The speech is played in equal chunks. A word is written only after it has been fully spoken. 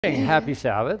Happy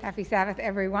Sabbath. Happy Sabbath,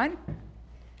 everyone.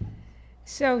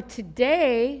 So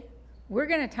today, we're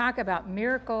going to talk about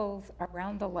miracles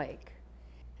around the lake.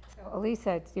 So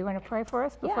Elisa, do you want to pray for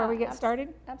us before we get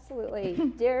started?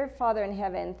 Absolutely. Dear Father in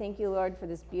heaven, thank you, Lord, for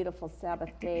this beautiful Sabbath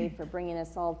day, for bringing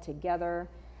us all together.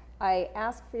 I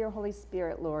ask for your Holy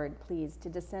Spirit, Lord, please, to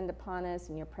descend upon us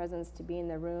and your presence to be in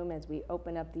the room as we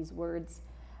open up these words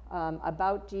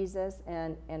about Jesus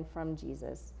and from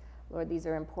Jesus. Lord, these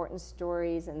are important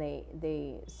stories, and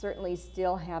they certainly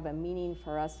still have a meaning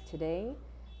for us today.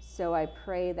 So I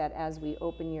pray that as we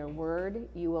open your word,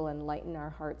 you will enlighten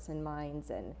our hearts and minds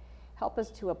and help us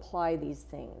to apply these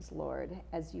things, Lord,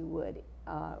 as you would,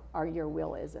 your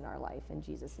will is in our life. In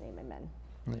Jesus' name, amen.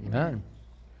 Amen.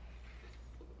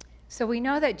 So we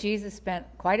know that Jesus spent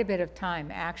quite a bit of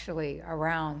time actually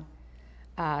around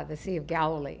the Sea of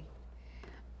Galilee.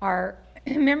 Our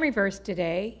memory verse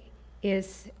today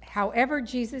is, however,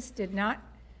 Jesus did not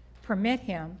permit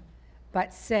him,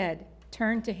 but said,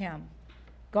 turn to him,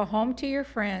 go home to your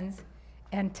friends,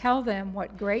 and tell them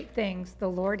what great things the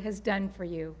Lord has done for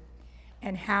you,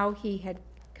 and how he had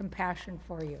compassion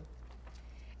for you.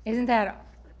 Isn't that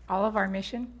all of our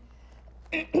mission?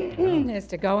 Is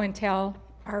to go and tell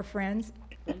our friends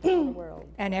The world.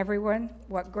 and everyone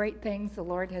what great things the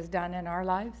Lord has done in our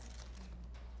lives?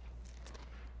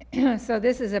 So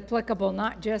this is applicable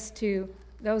not just to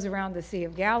those around the Sea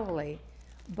of Galilee,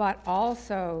 but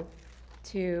also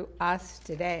to us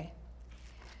today.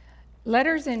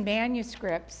 Letters and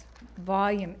Manuscripts,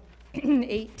 volume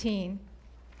 18,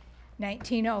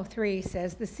 1903,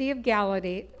 says, the Sea of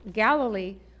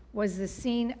Galilee was the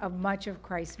scene of much of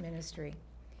Christ's ministry.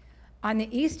 On the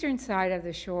eastern side of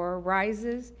the shore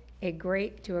rises to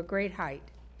a great height.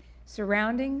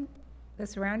 The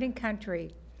surrounding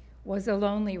country was a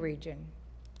lonely region.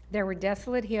 There were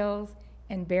desolate hills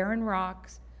and barren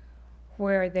rocks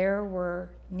where there were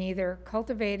neither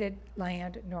cultivated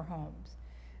land nor homes.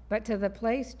 But to the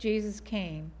place Jesus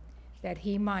came that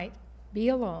he might be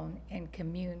alone and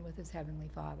commune with his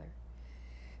heavenly Father.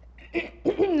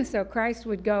 So Christ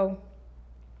would go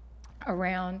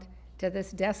around to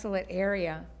this desolate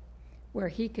area where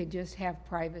he could just have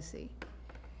privacy.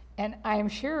 And I'm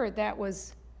sure that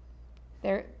was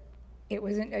there. It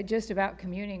wasn't just about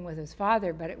communing with his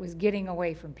Father, but it was getting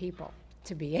away from people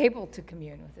to be able to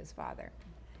commune with his Father,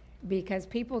 because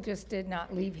people just did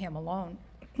not leave him alone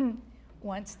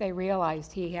once they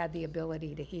realized he had the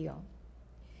ability to heal.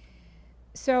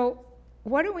 So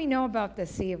what do we know about the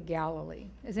Sea of Galilee?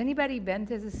 Has anybody been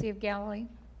to the Sea of Galilee?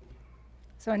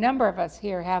 So a number of us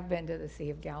here have been to the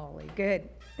Sea of Galilee. Good.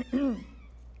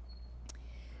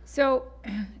 So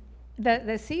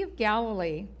the Sea of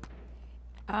Galilee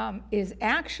is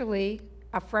actually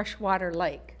a freshwater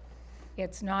lake.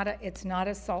 It's not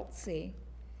a salt sea.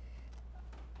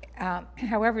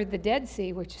 However, the Dead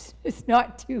Sea, which is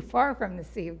not too far from the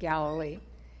Sea of Galilee,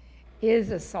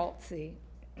 is a salt sea.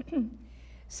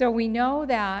 So we know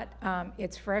that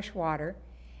it's freshwater.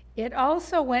 It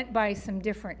also went by some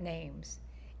different names.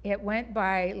 It went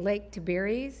by Lake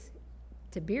Tiberias,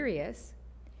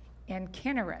 and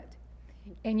Kinneret.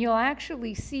 And you'll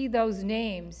actually see those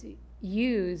names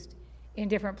used in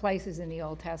different places in the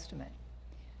Old Testament.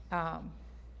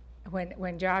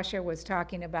 When Joshua was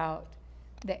talking about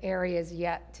the areas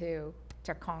yet to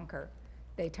conquer,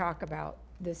 they talk about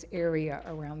this area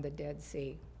around the Dead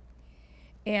Sea.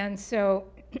 And so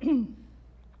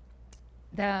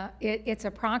it's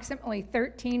approximately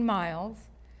 13 miles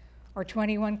or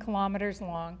 21 kilometers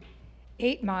long,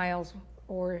 8 miles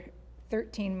or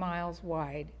 13 miles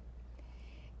wide.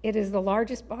 It is the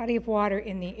largest body of water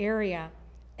in the area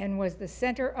and was the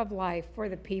center of life for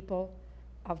the people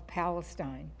of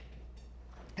Palestine,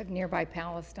 of nearby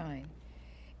Palestine.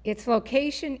 Its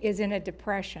location is in a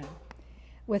depression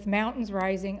with mountains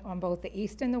rising on both the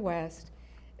east and the west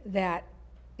that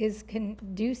is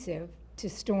conducive to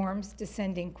storms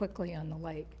descending quickly on the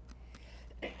lake.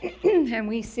 And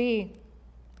we see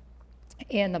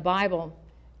in the Bible,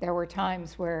 there were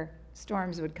times where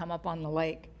storms would come up on the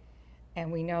lake. And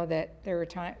we know that there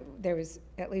was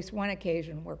at least one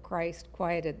occasion where Christ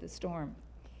quieted the storm.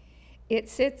 It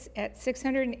sits at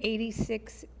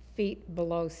 686 feet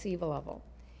below sea level.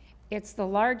 It's the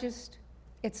lowest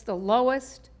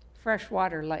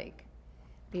freshwater lake.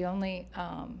 The only,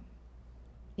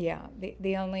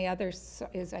 the only other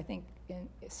is, I think, in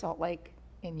Salt Lake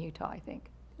in Utah, I think,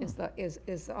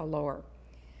 is a lower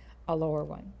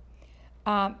one.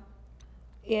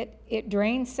 It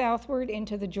drains southward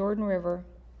into the Jordan River,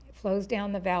 flows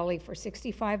down the valley for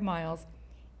 65 miles,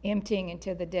 emptying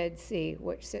into the Dead Sea,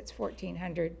 which sits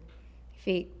 1,400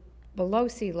 feet below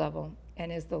sea level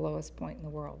and is the lowest point in the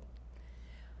world.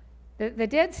 The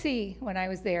Dead Sea, when I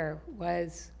was there,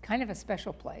 was kind of a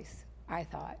special place, I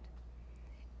thought.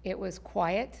 It was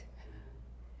quiet.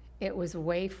 It was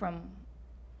away from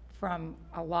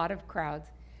a lot of crowds.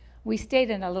 We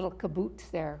stayed in a little kibbutz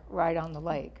there right on the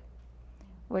lake,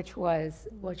 which was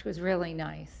really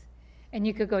nice. And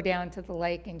you could go down to the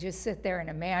lake and just sit there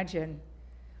and imagine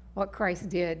what Christ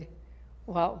did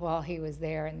while he was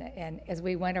there. And as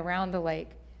we went around the lake,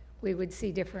 we would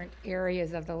see different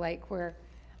areas of the lake where,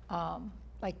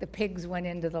 like the pigs went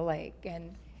into the lake,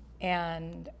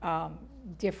 and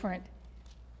different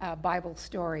Bible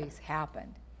stories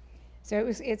happened. So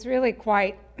it's really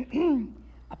quite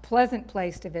a pleasant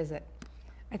place to visit.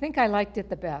 I think I liked it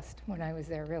the best when I was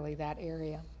there, really, that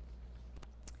area.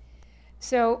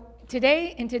 So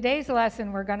in today's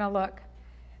lesson, we're going to look.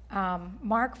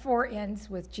 Mark 4 ends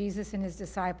with Jesus and his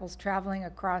disciples traveling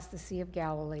across the Sea of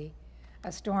Galilee.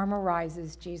 A storm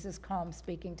arises. Jesus calms,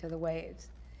 speaking to the waves.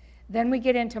 Then we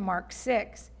get into Mark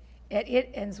 6. It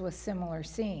ends with similar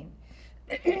scene.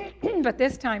 But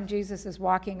this time, Jesus is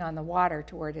walking on the water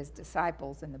toward his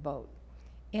disciples in the boat.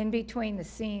 In between the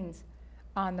scenes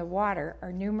on the water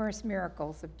are numerous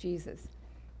miracles of Jesus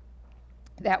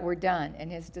that were done in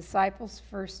his disciples'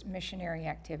 first missionary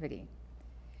activity.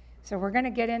 So we're going to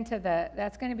get into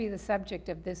that's going to be the subject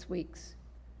of this week's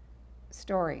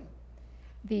story.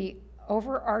 The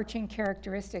overarching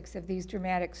characteristics of these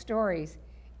dramatic stories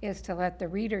is to let the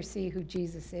reader see who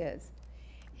Jesus is.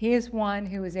 He is one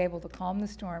who is able to calm the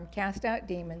storm, cast out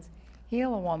demons,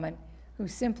 heal a woman who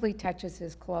simply touches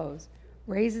his clothes,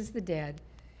 raises the dead,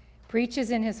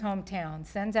 preaches in his hometown,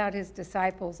 sends out his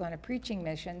disciples on a preaching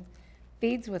mission,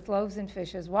 feeds with loaves and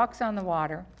fishes, walks on the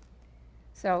water.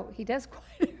 So he does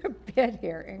quite a bit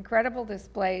here. Incredible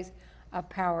displays of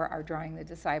power are drawing the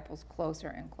disciples closer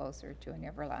and closer to an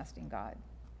everlasting God.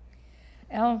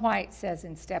 Ellen White says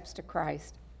in Steps to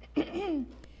Christ,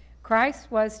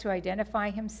 Christ was to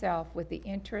identify himself with the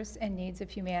interests and needs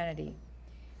of humanity.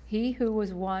 He who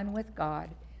was one with God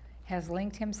has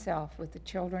linked himself with the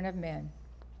children of men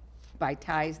by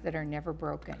ties that are never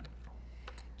broken.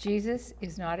 Jesus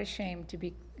is not ashamed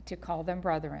to call them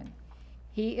brethren.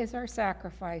 He is our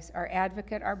sacrifice, our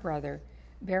advocate, our brother,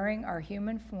 bearing our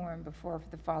human form before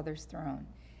the Father's throne.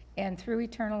 And through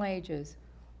eternal ages,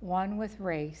 one with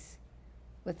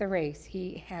the race,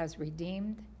 he has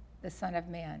redeemed the Son of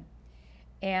Man.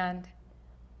 And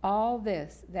all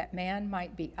this that man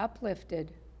might be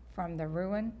uplifted from the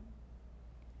ruin,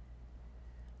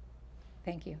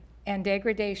 and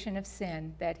degradation of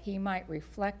sin, that he might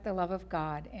reflect the love of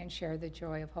God and share the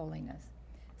joy of holiness.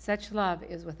 Such love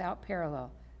is without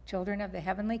parallel. Children of the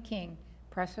heavenly King,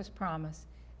 precious promise,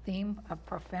 theme of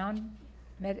profound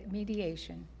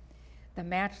mediation, the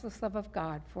matchless love of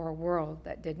God for a world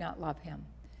that did not love him.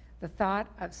 The thought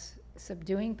of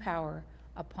subduing power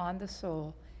upon the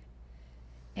soul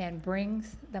and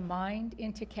brings the mind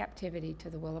into captivity to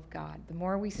the will of God. The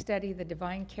more we study the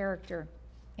divine character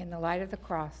in the light of the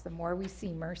cross, the more we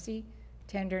see mercy,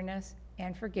 tenderness,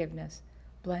 and forgiveness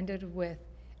blended with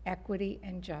equity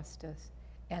and justice,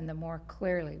 and the more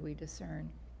clearly we discern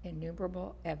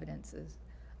innumerable evidences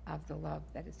of the love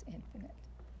that is infinite.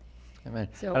 Amen.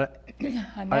 So,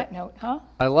 on that note,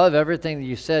 I love everything that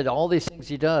you said, all these things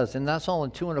he does, and that's all in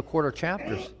 2.25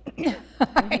 chapters.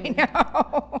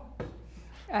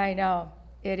 I know,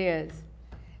 it is.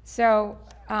 So,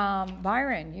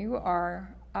 Byron, you are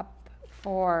up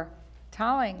for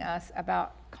telling us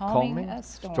about calming a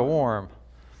storm.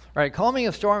 All right, calming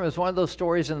a storm is one of those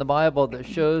stories in the Bible that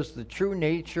shows the true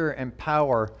nature and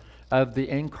power of the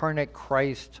incarnate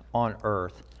Christ on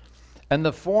earth in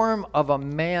the form of a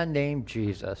man named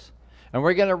Jesus. And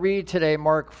we're going to read today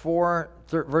Mark 4,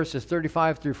 verses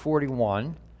 35 through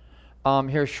 41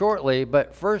 here shortly.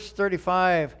 But verse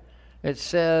 35, it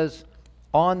says,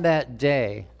 on that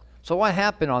day. So what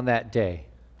happened on that day?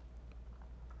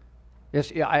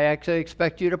 Yes, I actually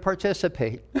expect you to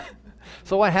participate.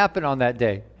 So what happened on that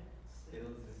day?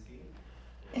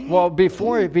 Well,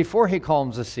 before he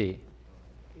calms the sea.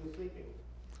 He was sleeping.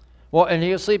 Well, and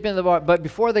he was sleeping in the boat, but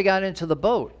before they got into the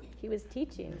boat. He was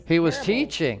teaching. He was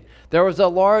teaching. There was a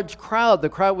large crowd. The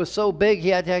crowd was so big he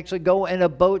had to actually go in a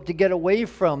boat to get away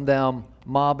from them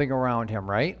mobbing around him,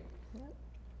 right? Yep.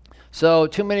 So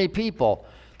too many people.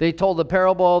 They told the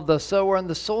parable of the sower and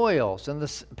the soils, and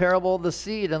the parable of the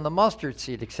seed and the mustard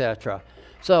seed, etc.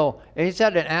 So he's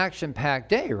had an action-packed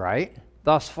day, right?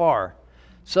 Thus far.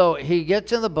 So he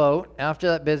gets in the boat after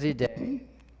that busy day.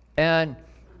 And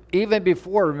even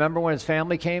before, remember when his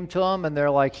family came to him and they're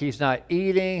like, he's not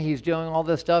eating, he's doing all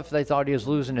this stuff, they thought he was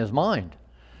losing his mind.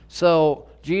 So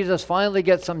Jesus finally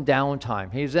gets some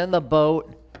downtime. He's in the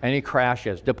boat and he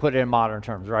crashes, to put it in modern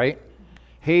terms, right?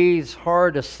 He's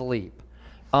hard asleep.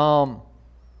 And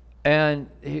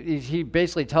he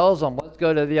basically tells them, let's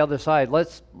go to the other side.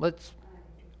 Let's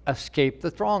escape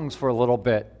the throngs for a little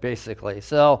bit, basically.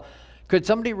 So could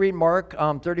somebody read Mark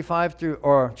 35 through,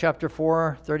 or chapter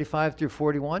 4, 35 through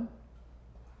 41?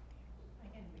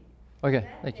 Okay,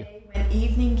 thank you. When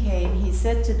evening came, he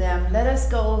said to them, "Let us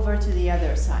go over to the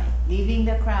other side." Leaving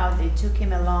the crowd, they took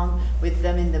him along with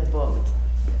them in the boat,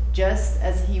 just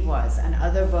as he was, and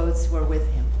other boats were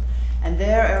with him. And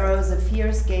there arose a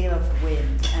fierce gale of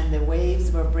wind, and the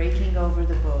waves were breaking over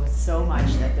the boat so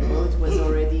much that the boat was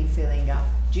already filling up.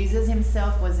 Jesus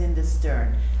himself was in the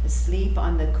stern, asleep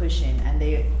on the cushion, and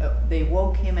they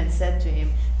woke him and said to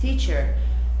him, "Teacher,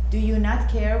 do you not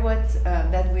care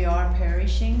that we are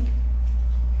perishing?"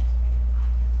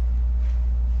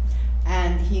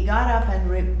 And he got up and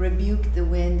rebuked the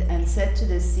wind and said to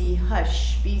the sea,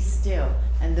 "Hush, be still."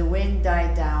 And the wind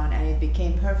died down, and it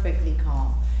became perfectly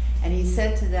calm. And he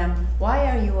said to them, "Why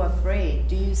are you afraid?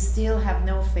 Do you still have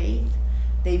no faith?"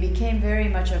 They became very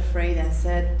much afraid and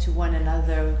said to one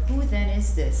another, "Who then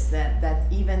is this that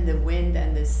even the wind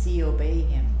and the sea obey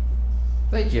him?"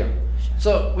 Thank you.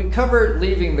 So we covered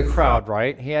leaving the crowd,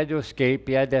 right? He had to escape.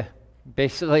 He had to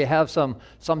basically have some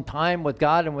time with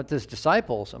God and with his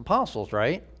disciples and apostles,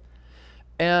 right?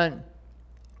 And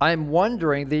I'm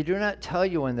wondering, they do not tell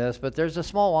you in this, but there's a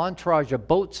small entourage of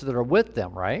boats that are with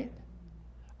them, right?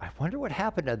 I wonder what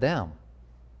happened to them.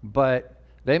 But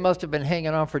they must have been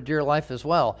hanging on for dear life as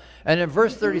well. And in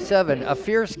verse 37, a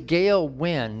fierce gale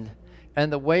wind,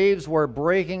 and the waves were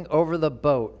breaking over the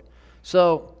boat.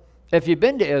 So if you've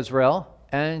been to Israel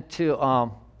and to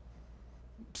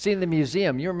seen the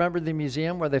museum, you remember the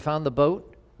museum where they found the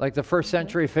boat, like the first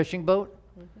century fishing boat?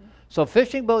 So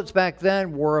fishing boats back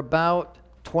then were about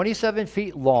 27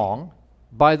 feet long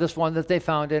by this one that they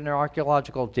found in an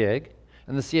archaeological dig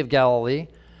in the Sea of Galilee,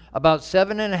 about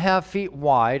 7.5 feet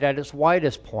wide at its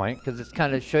widest point, because it's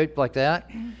kind of shaped like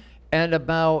that, and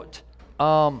about,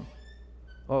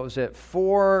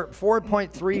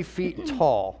 4.3 feet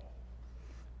tall.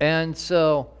 And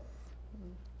so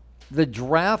the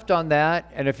draft on that,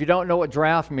 and if you don't know what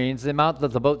draft means, the amount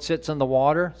that the boat sits in the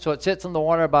water, so it sits in the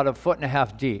water about 1.5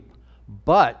 feet deep.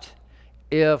 But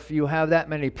if you have that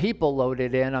many people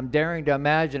loaded in, I'm daring to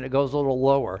imagine it goes a little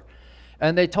lower.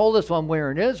 And they told us when we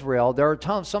were in Israel, there are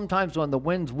sometimes when the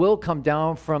winds will come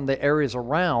down from the areas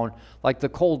around, like the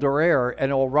colder air,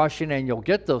 and it will rush in and you'll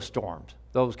get those storms,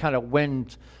 those kind of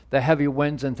winds, the heavy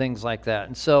winds and things like that.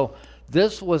 And so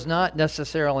this was not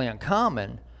necessarily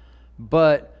uncommon,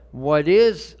 but what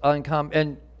is uncommon,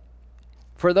 and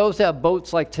for those that have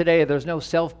boats like today, there's no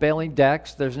self-bailing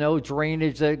decks, there's no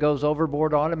drainage that goes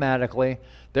overboard automatically.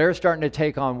 They're starting to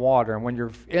take on water, and when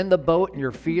you're in the boat and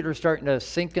your feet are starting to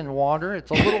sink in water,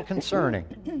 it's a little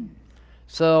concerning.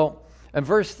 So in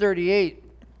verse 38,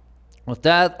 with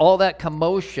that, all that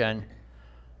commotion,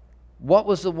 what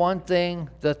was the one thing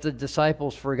that the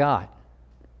disciples forgot?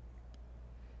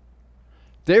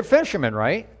 They're fishermen,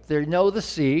 right? They know the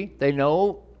sea, they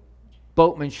know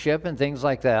boatmanship and things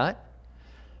like that.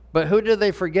 But who did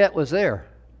they forget was there?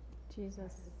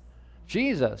 Jesus.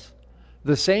 Jesus.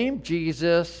 The same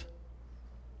Jesus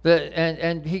that,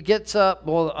 and he gets up,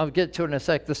 well, I'll get to it in a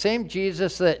sec. The same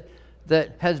Jesus that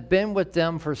has been with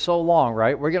them for so long,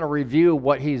 right? We're going to review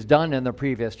what he's done in the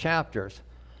previous chapters.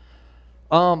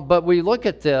 But we look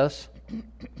at this,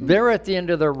 they're at the end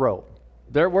of their rope.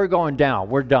 We're going down.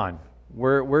 We're done.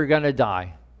 We're going to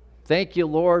die. Thank you,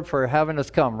 Lord, for having us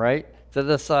come, right, to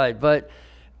this side. But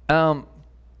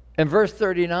in verse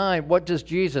 39, what does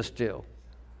Jesus do?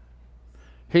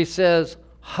 He says,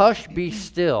 "Hush, be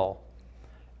still."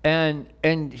 And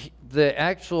the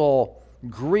actual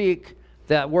Greek,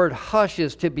 that word hush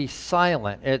is to be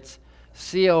silent. It's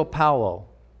siopao,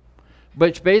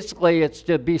 which basically it's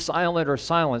to be silent or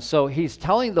silent. So he's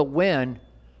telling the wind,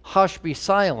 hush, be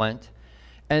silent.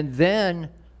 And then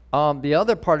the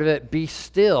other part of it, be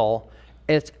still,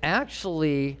 it's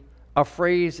actually a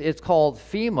phrase, it's called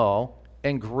phemo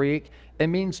in Greek. It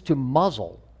means to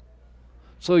muzzle.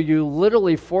 So you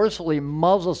literally forcefully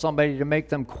muzzle somebody to make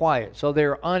them quiet, so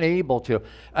they're unable to.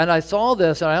 And I saw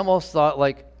this, and I almost thought,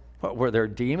 like, what, were there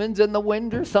demons in the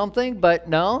wind or something? But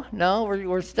no,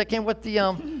 we're sticking with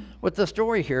the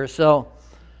story here. So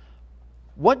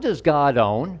what does God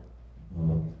own?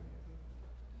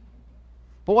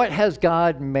 But what has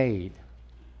God made?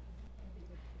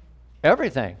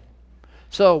 Everything.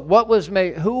 So what was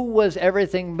made? Who was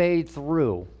everything made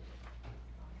through?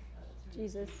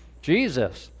 Jesus.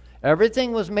 Jesus.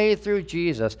 Everything was made through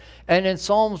Jesus. And in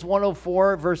Psalms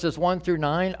 104, verses 1 through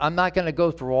 9, I'm not going to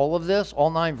go through all of this, all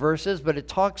 9 verses, but it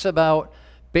talks about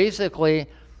basically,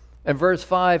 in verse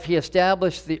 5, he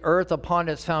established the earth upon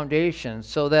its foundations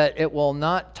so that it will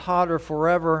not totter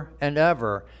forever and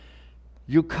ever.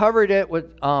 You covered it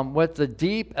with the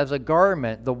deep as a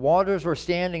garment. The waters were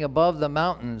standing above the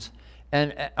mountains,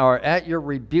 and at your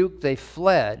rebuke they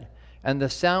fled, and the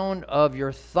sound of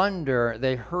your thunder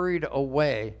they hurried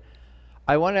away.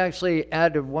 I want to actually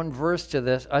add one verse to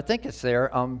this. I think it's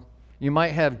there. You might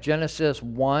have Genesis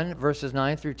 1, verses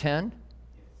 9 through 10.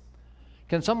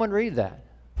 Can someone read that?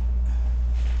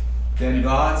 Then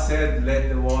God said, let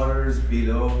the waters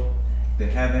below the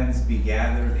heavens be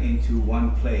gathered into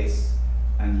one place,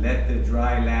 and let the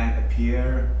dry land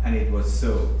appear, and it was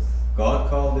so. God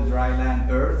called the dry land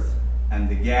earth, and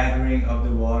the gathering of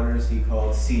the waters he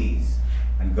called seas.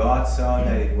 And God saw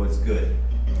that it was good.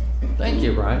 Thank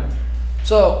you, Brian.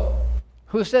 So,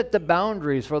 who set the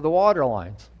boundaries for the water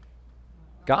lines?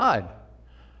 God.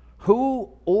 Who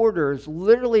orders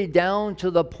literally down to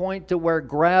the point to where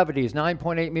gravity is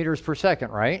 9.8 meters per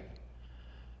second, right?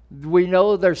 We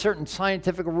know there's certain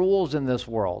scientific rules in this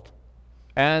world,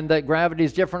 and that gravity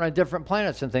is different on different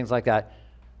planets and things like that.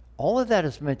 All of that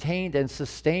is maintained and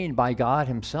sustained by God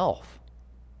himself.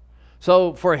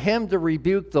 So for him to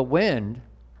rebuke the wind,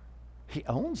 he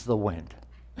owns the wind.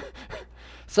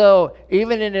 So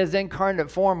even in his incarnate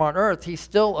form on earth, he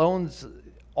still owns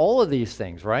all of these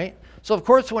things, right? So of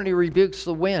course when he rebukes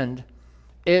the wind,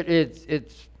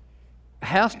 it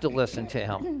has to listen to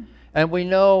him. And we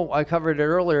know, I covered it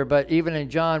earlier, but even in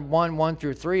John 1, 1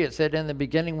 through 3, it said, in the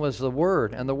beginning was the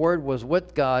Word, and the Word was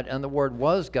with God, and the Word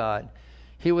was God.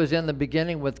 He was in the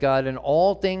beginning with God, and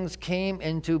all things came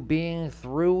into being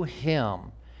through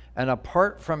him. And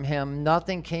apart from him,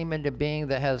 nothing came into being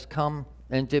that has come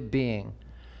into being.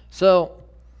 So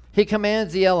he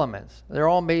commands the elements. They're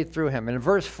all made through him. And in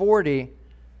verse 40,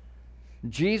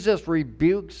 Jesus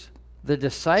rebukes the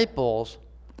disciples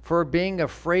for being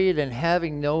afraid and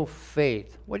having no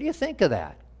faith. What do you think of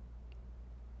that?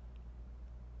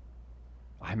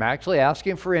 I'm actually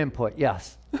asking for input,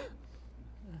 yes.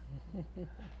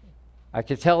 I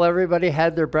could tell everybody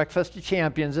had their breakfast of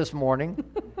champions this morning.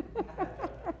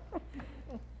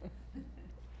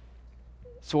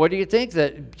 So what do you think?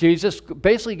 That Jesus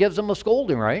basically gives them a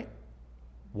scolding, right?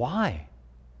 Why?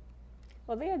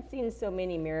 Well, they had seen so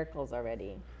many miracles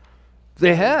already.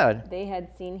 They had. They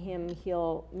had seen him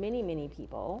heal many, many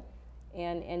people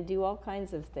and do all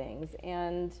kinds of things.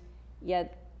 And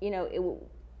yet, you know,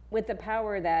 with the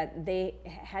power that they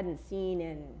hadn't seen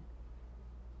in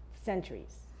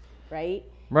centuries, right?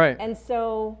 Right. And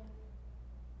so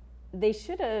they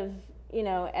should have, you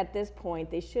know, at this point,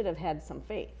 they should have had some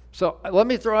faith. So let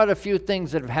me throw out a few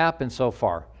things that have happened so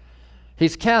far.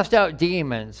 He's cast out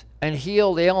demons and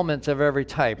healed ailments of every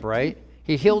type, right?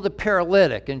 He healed a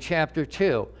paralytic in chapter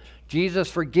 2. Jesus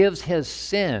forgives his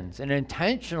sins and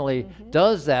intentionally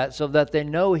does that so that they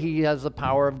know he has the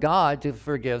power of God to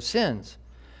forgive sins.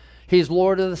 He's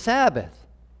Lord of the Sabbath,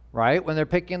 right? When they're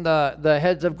picking the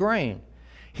heads of grain.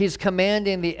 He's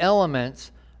commanding the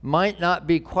elements, might not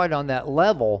be quite on that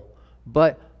level,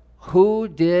 but who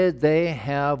did they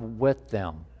have with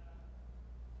them?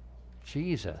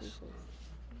 Jesus.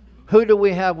 Who do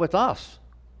we have with us?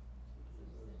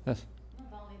 Yes.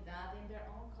 Not only that, in their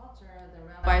own culture, the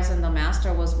rabbis and the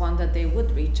master was one that they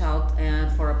would reach out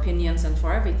and for opinions and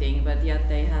for everything, but yet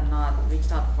they had not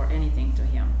reached out for anything to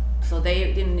him. So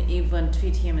they didn't even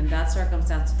treat him in that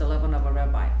circumstance to the level of a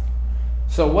rabbi.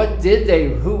 So what did they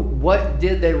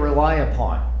rely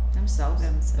upon?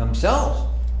 Themselves.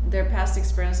 Their past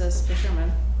experience as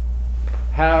fishermen.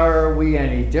 How are we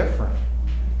any different?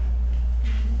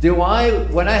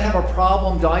 When I have a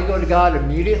problem, do I go to God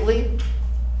immediately?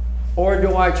 Or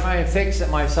do I try and fix it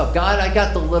myself? God, I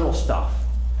got the little stuff.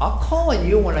 I'll call on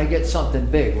you when I get something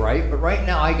big, right? But right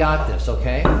now I got this,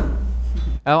 okay?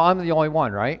 Now I'm the only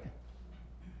one, right?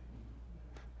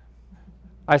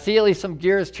 I see at least some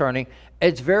gears turning.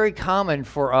 It's very common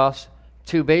for us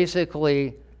to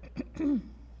basically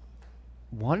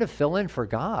want to fill in for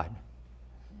God.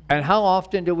 And how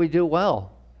often do we do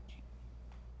well?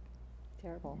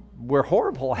 Terrible. We're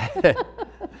horrible at it.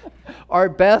 Our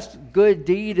best good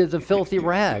deed is a filthy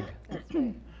rag.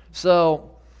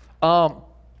 So, and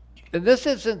this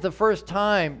isn't the first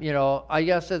time, you know, I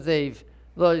guess that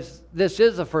this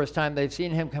is the first time they've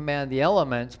seen him command the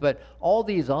elements, but all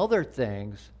these other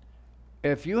things,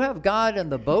 if you have God in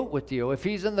the boat with you, if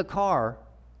he's in the car,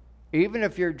 even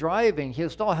if you're driving, he'll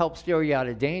still help steer you out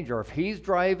of danger. If he's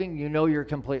driving, you know you're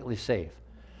completely safe.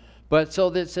 But so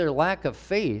that's their lack of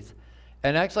faith.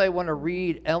 And actually, I want to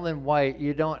read Ellen White.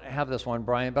 You don't have this one,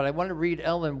 Brian, but I want to read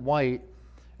Ellen White,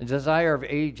 Desire of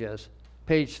Ages,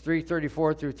 page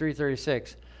 334 through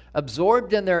 336.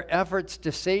 Absorbed in their efforts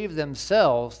to save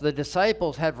themselves, the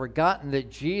disciples had forgotten that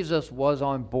Jesus was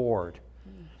on board.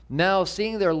 Now,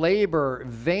 seeing their labor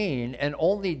vain and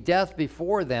only death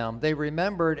before them, they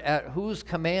remembered at whose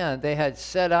command they had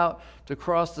set out to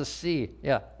cross the sea.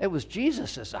 Yeah, it was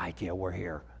Jesus' idea we're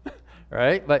here,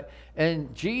 right?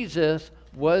 And Jesus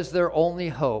was their only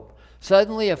hope.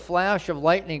 Suddenly, a flash of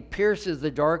lightning pierces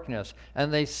the darkness,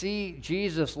 and they see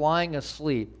Jesus lying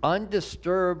asleep,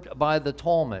 undisturbed by the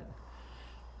tumult.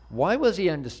 Why was he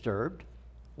undisturbed?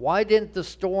 Why didn't the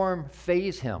storm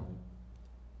faze him?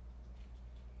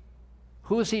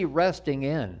 Who's he resting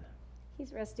in?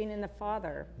 He's resting in the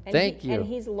Father. And Thank you. And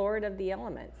he's Lord of the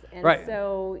elements. And Right.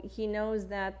 so he knows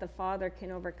that the Father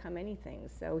can overcome anything.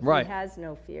 So he Right. has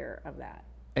no fear of that.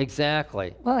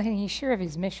 Exactly. Well, and he's sure of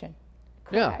his mission.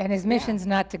 Yeah. And his mission's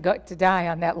not to go to die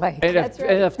on that lake. And That's if,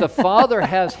 right. and if the Father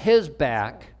has his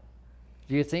back,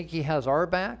 do you think he has our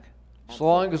back? As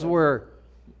long as we're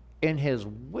in his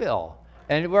will.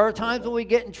 And there are times when we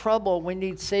get in trouble, we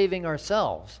need saving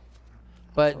ourselves.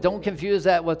 But don't confuse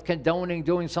that with condoning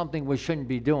doing something we shouldn't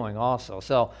be doing also.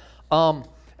 So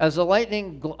as the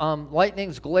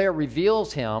lightning's glare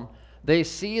reveals him, they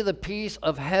see the peace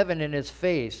of heaven in his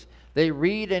face. They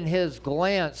read in his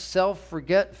glance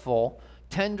self-forgetful,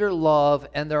 tender love,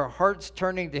 and their hearts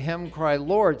turning to him cry,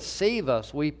 Lord, save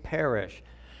us, we perish.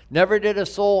 Never did a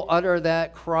soul utter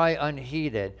that cry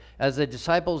unheeded. As the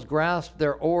disciples grasped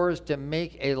their oars to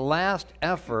make a last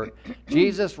effort,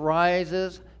 Jesus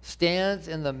rises, stands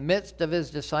in the midst of his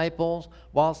disciples,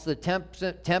 whilst the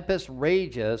tempest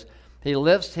rages. He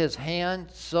lifts his hand,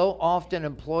 so often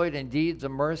employed in deeds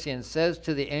of mercy, and says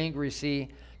to the angry sea,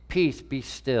 Peace, be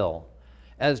still.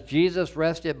 As Jesus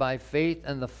rested by faith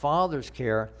in the Father's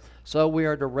care, so we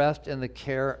are to rest in the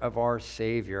care of our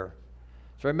Savior.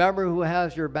 So remember who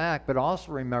has your back, but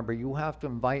also remember you have to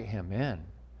invite him in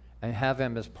and have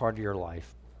him as part of your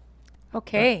life.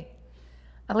 Okay.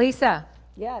 Elisa,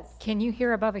 Yes. can you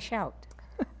hear above a shout?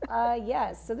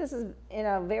 Yes. So this is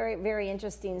a very, very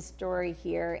interesting story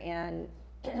here. And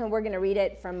we're going to read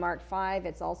it from Mark 5.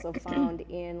 It's also found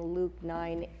in Luke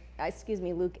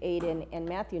 8 and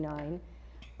Matthew 9.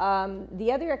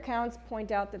 The other accounts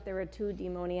point out that there are two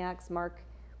demoniacs. Mark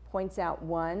points out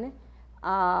one.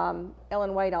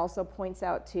 Ellen White also points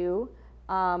out two.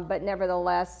 But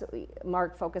nevertheless,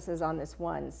 Mark focuses on this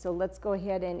one. So let's go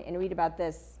ahead and read about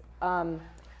this.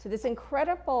 So this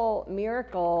incredible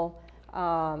miracle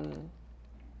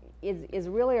is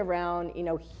really around,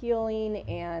 healing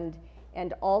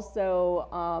and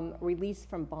also release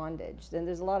from bondage. And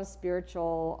there's a lot of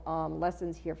spiritual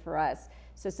lessons here for us.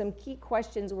 So some key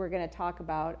questions we're going to talk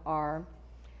about are,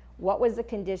 what was the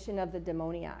condition of the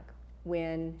demoniac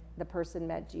when the person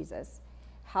met Jesus?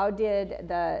 How did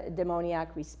the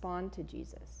demoniac respond to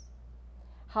Jesus?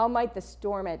 How might the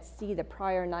storm at sea the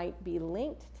prior night be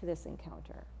linked to this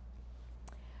encounter?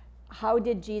 How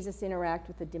did Jesus interact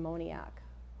with the demoniac,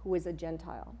 who was a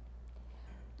Gentile?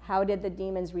 How did the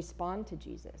demons respond to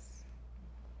Jesus?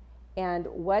 And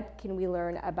what can we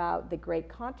learn about the great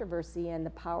controversy and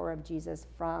the power of Jesus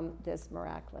from this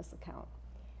miraculous account?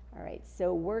 All right,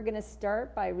 so we're going to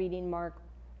start by reading Mark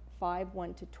 5,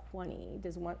 1 to 20.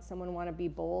 Does someone want to be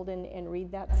bold and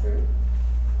read that through?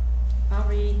 I'll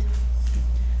read.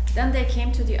 Then they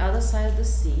came to the other side of the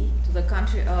sea, to the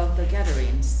country of the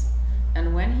Gadarenes.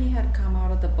 And when he had come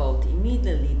out of the boat,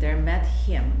 immediately there met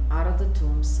him out of the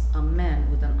tombs a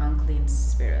man with an unclean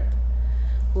spirit,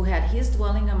 who had his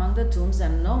dwelling among the tombs,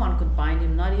 and no one could bind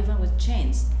him, not even with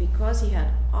chains, because he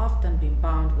had often been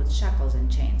bound with shackles and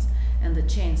chains, and the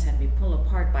chains had been pulled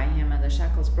apart by him, and the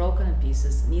shackles broken in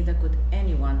pieces, neither could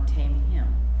anyone tame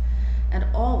him. And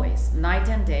always, night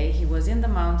and day, he was in the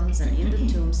mountains and in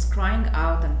the tombs, crying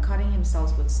out and cutting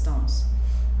himself with stones.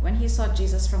 When he saw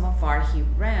Jesus from afar, he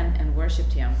ran and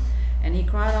worshipped him. And he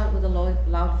cried out with a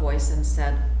loud voice and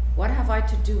said, What have I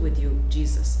to do with you,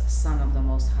 Jesus, Son of the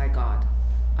Most High God?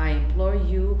 I implore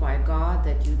you by God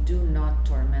that you do not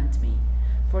torment me.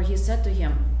 For he said to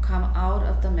him, Come out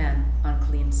of the man,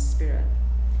 unclean spirit.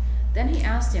 Then he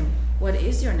asked him, What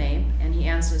is your name? And he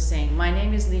answered, saying, My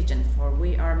name is Legion, for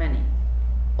we are many.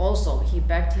 Also, he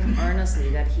begged him earnestly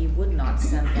that he would not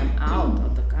send them out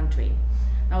of the country.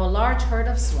 Now a large herd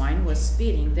of swine was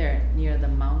feeding there near the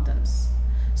mountains.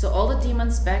 So all the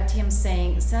demons begged him,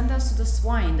 saying, Send us to the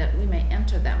swine, that we may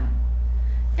enter them.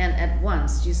 And at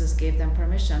once Jesus gave them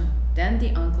permission. Then the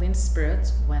unclean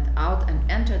spirits went out and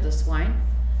entered the swine.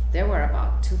 There were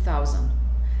about 2,000.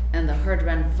 And the herd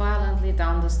ran violently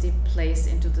down the steep place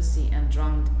into the sea and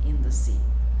drowned in the sea.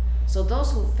 So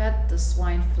those who fed the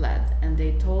swine fled, and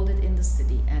they told it in the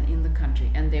city and in the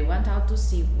country, and they went out to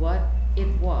see what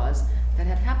it was that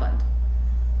had happened.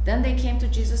 Then they came to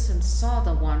Jesus and saw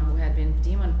the one who had been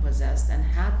demon-possessed and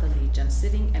had the legion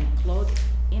sitting and clothed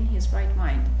in his right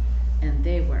mind, and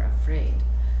they were afraid.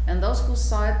 And those who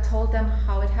saw it told them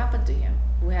how it happened to him,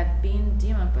 who had been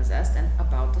demon-possessed, and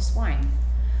about the swine.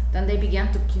 Then they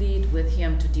began to plead with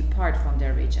him to depart from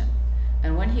their region.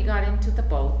 And when he got into the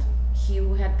boat, he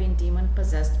who had been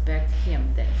demon-possessed begged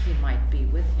him that he might be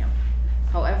with him.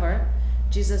 However,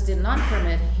 Jesus did not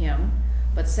permit him,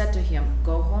 but said to him,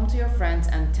 "Go home to your friends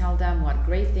and tell them what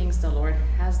great things the Lord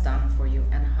has done for you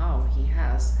and how he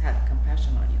has had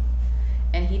compassion on you."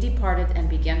 And he departed and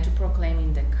began to proclaim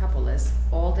in the Decapolis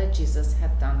all that Jesus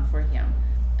had done for him,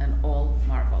 and all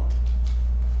marveled.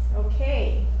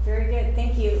 Okay, very good.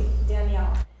 Thank you,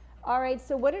 Danielle. All right,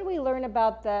 so what did we learn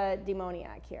about the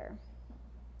demoniac here?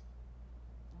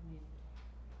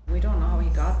 We don't know how he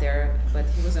got there, but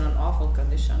he was in an awful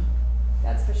condition.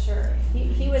 That's for sure.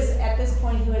 He was, at this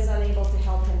point, he was unable to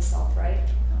help himself, right?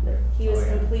 He was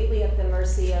completely at the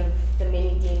mercy of the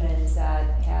many demons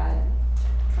that had...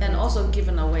 And also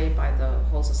given away by the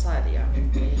whole society. I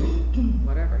mean,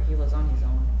 whatever, he was on his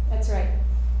own. That's right.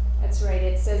 That's right.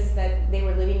 It says that they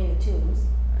were living in the tombs,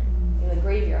 in the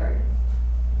graveyard.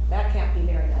 That can't be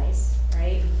very nice,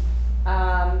 right?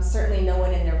 Certainly no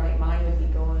one in their right mind would be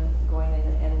going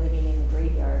and living in the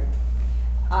graveyard.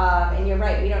 And you're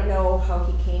right, we don't know how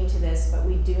he came to this, but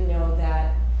we do know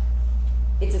that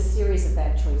it's a series of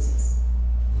bad choices,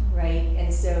 right?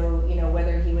 And so, you know,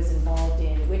 whether he was involved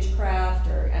in witchcraft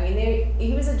or, I mean,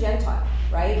 he was a Gentile,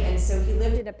 right? And so he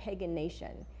lived in a pagan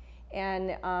nation.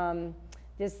 And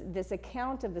this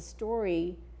account of the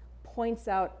story points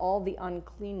out all the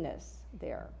uncleanness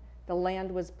there. The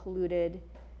land was polluted,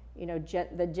 you know,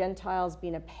 the Gentiles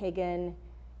being a pagan,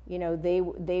 you know,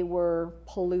 they were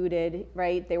polluted,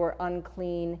 right? They were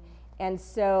unclean. And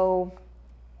so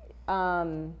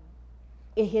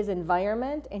his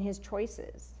environment and his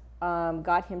choices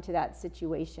got him to that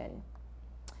situation.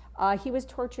 He was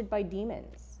tortured by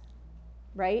demons,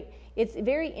 right? It's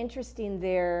very interesting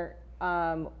there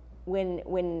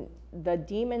when the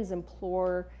demons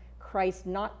implore Christ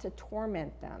not to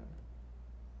torment them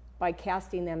by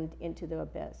casting them into the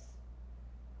abyss.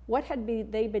 What had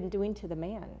they been doing to the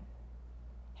man?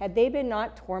 Had they been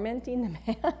not tormenting the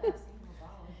man?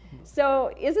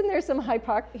 So isn't there some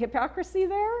hypocrisy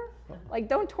there? Like,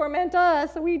 don't torment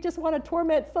us, we just want to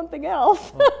torment something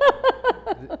else.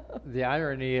 The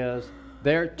irony is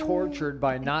they're tortured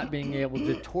by not being able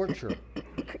to torture.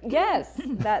 Yes,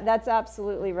 that's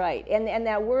absolutely right. And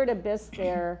that word abyss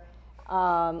there,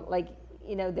 like,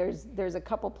 you know, there's a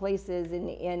couple places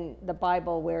in the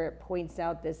Bible where it points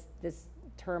out this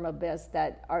term abyss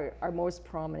that are most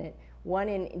prominent. One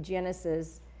in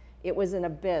Genesis, it was an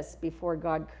abyss before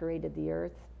God created the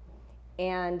earth.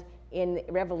 And in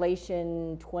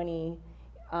Revelation 20,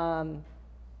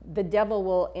 the devil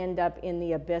will end up in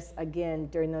the abyss again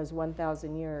during those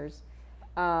 1,000 years.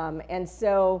 And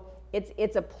so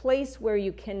it's a place where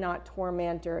you cannot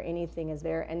torment or anything is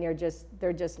there, and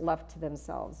they're just left to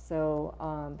themselves. So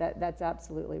that's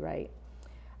absolutely right.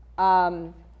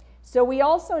 So we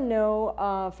also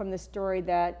know from the story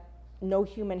that no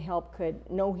humans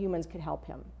could help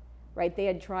him, right? They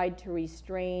had tried to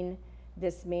restrain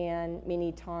this man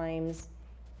many times.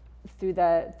 Through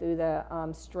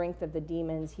the strength of the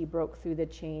demons, he broke through the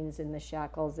chains and the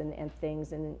shackles and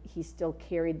things, and he still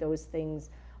carried those things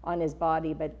on his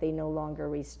body, but they no longer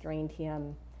restrained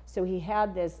him. So he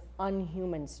had this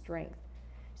unhuman strength.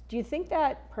 Do you think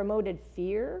that promoted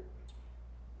fear?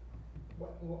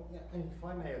 Well, and if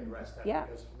I may address that, Yeah.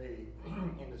 because for me,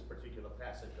 in this particular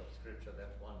passage of Scripture,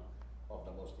 that's one of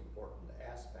the most important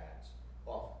aspects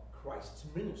of Christ's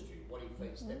ministry, what he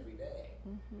faced every day.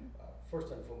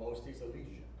 First and foremost, is a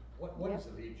legion. What is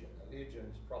a legion? A legion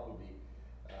is probably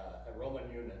a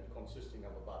Roman unit consisting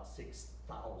of about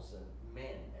 6,000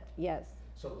 men. Yes.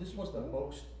 So this was the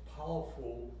most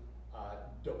powerful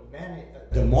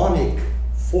demonic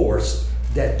force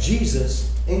that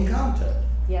Jesus encountered.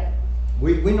 Yeah.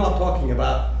 We're not talking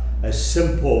about a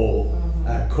simple,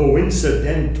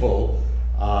 coincidental,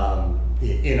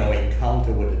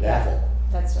 encounter with the devil.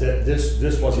 That's right.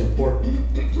 This was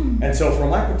important. And so from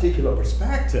my particular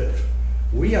perspective,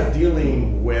 we are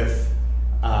dealing with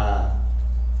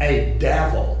a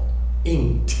devil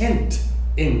intent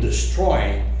in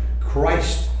destroying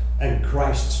Christ and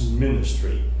Christ's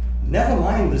ministry. Never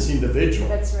mind this individual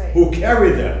That's right. who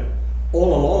carried them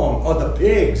all along, or the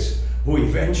pigs who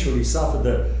eventually suffered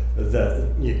the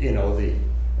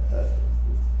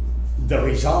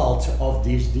result of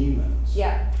these demons.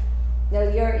 Yeah. No,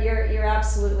 you're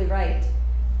absolutely right.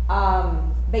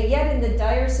 But yet, in the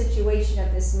dire situation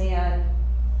of this man,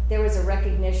 there was a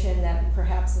recognition that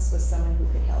perhaps this was someone who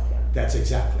could help him. That's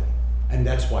exactly, and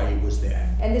that's why he was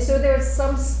there. And so there's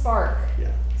some spark,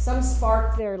 Yeah. some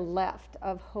spark there left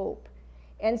of hope.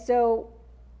 And so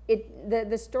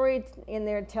the story in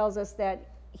there tells us that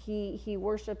he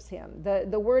worships him.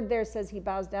 The word there says he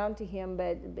bows down to him,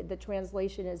 but the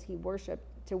translation is to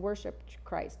worship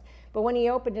Christ. But when he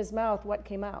opened his mouth, what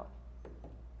came out?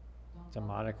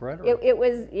 Demonic rhetoric. It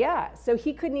was, yeah. So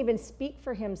he couldn't even speak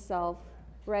for himself,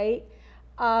 right?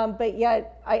 But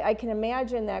yet I can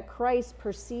imagine that Christ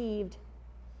perceived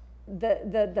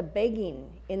the begging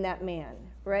in that man,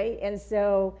 right? And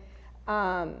so,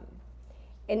 and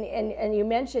you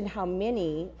mentioned how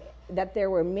many, that there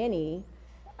were many,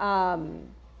 and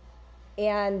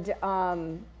they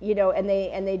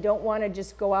don't want to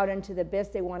just go out into the abyss.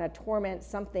 They want to torment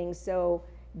something, so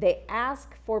they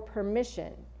ask for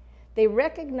permission. They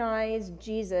recognize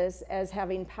Jesus as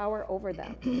having power over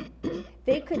them.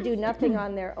 They could do nothing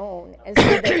on their own, and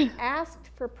so they asked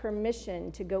for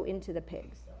permission to go into the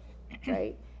pigs,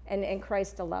 right? And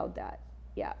Christ allowed that,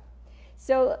 yeah.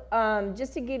 So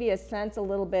just to give you a sense a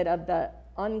little bit of the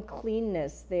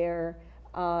uncleanness there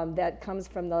that comes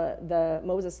from the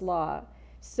Moses law.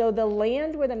 So the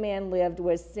land where the man lived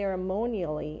was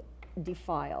ceremonially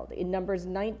defiled. In Numbers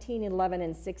 19, 11,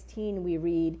 and 16, we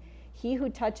read, "He who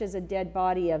touches a dead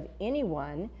body of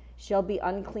anyone shall be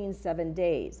unclean 7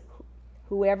 days.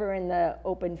 Whoever in the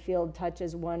open field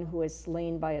touches one who is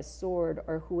slain by a sword,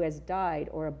 or who has died,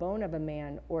 or a bone of a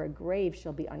man, or a grave,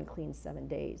 shall be unclean 7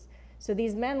 days." So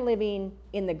these men living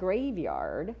in the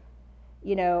graveyard,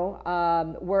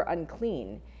 were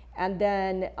unclean. And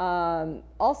then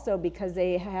also because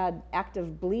they had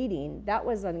active bleeding, that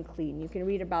was unclean. You can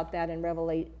read about that in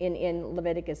in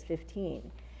Leviticus 15.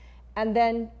 And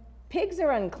then pigs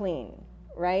are unclean,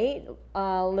 right?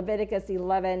 Leviticus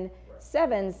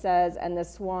 11:7 says, "And the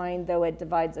swine, though it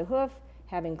divides a hoof,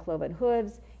 having cloven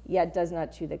hooves, yet does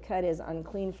not chew the cud, is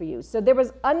unclean for you." So there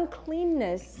was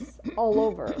uncleanness all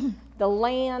over. The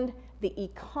land, the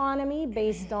economy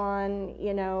based on,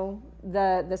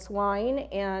 the swine,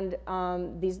 and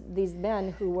these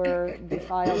men who were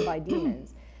defiled by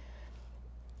demons.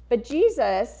 But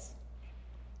Jesus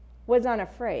was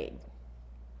unafraid.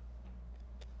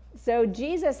 So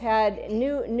Jesus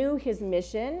knew his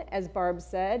mission, as Barb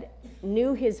said,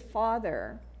 knew his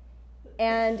Father,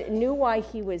 and knew why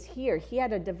he was here. He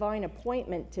had a divine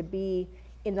appointment to be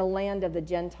in the land of the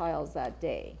Gentiles that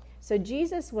day. So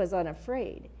Jesus was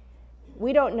unafraid.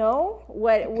 We don't know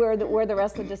where the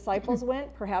rest of the disciples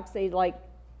went. Perhaps they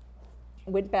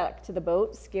went back to the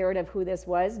boat, scared of who this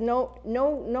was. No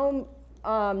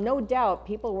doubt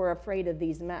people were afraid of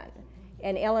these men.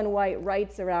 And Ellen White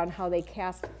writes around how they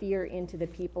cast fear into the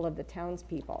people of the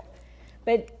townspeople.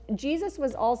 But Jesus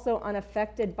was also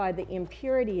unaffected by the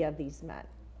impurity of these men,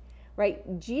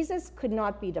 right? Jesus could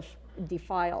not be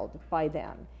defiled by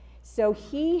them. So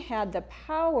he had the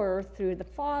power through the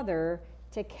Father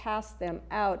to cast them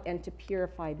out and to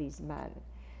purify these men.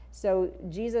 So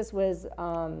Jesus was,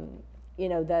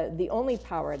 the only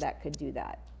power that could do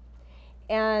that.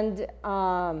 And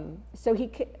so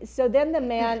then the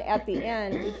man at the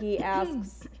end, he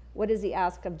asks, what does he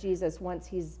ask of Jesus once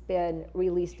he's been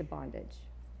released to bondage?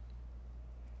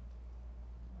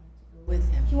 With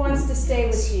him. He wants to stay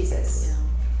with Jesus.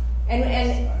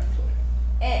 Yeah.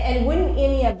 And wouldn't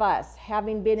any of us,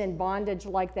 having been in bondage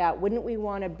like that, wouldn't we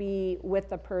want to be with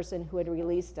the person who had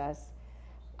released us?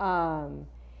 But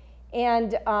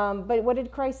what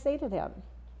did Christ say to them?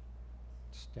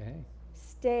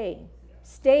 Stay.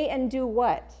 Stay and do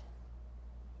what?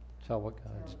 Tell what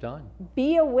God's done.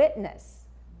 Be a witness,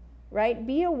 right?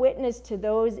 Be a witness to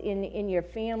those in your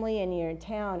family and your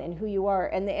town and who you are.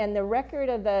 And the record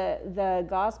of the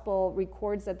gospel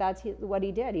records that that's what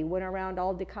he did. He went around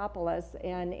all Decapolis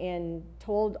and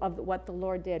told of what the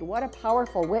Lord did. What a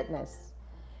powerful witness.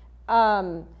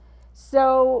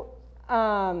 So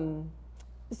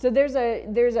there's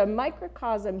a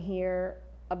microcosm here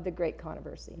of the great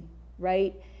controversy,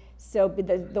 right? So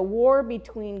the war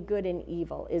between good and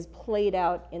evil is played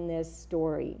out in this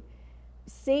story.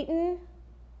 Satan,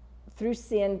 through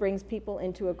sin, brings people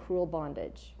into a cruel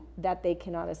bondage that they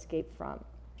cannot escape from.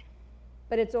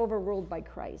 But it's overruled by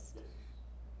Christ.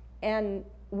 And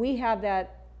we have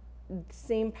that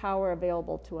same power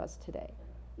available to us today.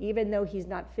 Even though he's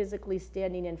not physically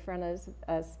standing in front of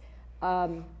us,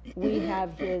 we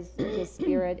have his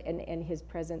spirit and his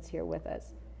presence here with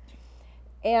us.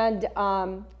 And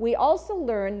we also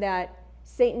learn that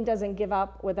Satan doesn't give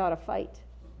up without a fight,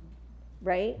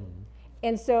 right?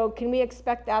 And so can we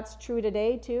expect that's true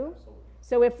today too?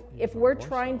 So if we're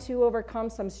trying to overcome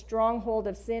some stronghold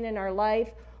of sin in our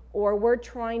life, or we're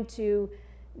trying to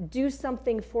do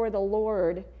something for the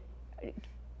Lord,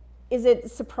 is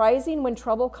it surprising when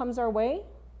trouble comes our way?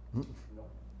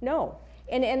 No.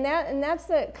 And that's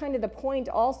the kind of the point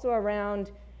also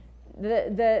around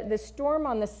the storm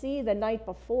on the sea the night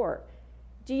before.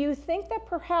 Do you think that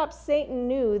perhaps Satan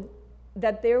knew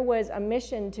that there was a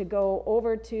mission to go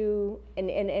over to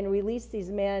and release these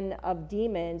men of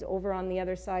demons over on the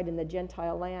other side in the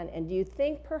Gentile land? And do you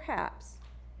think perhaps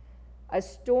a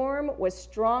storm was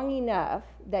strong enough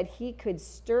that he could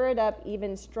stir it up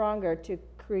even stronger to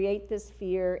create this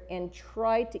fear and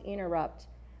try to interrupt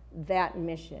that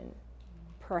mission?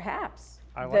 Perhaps.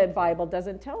 The Bible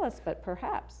doesn't tell us, but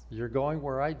perhaps. You're going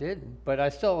where I didn't, but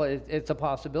it's a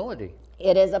possibility.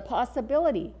 It is a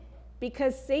possibility,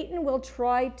 because Satan will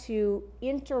try to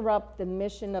interrupt the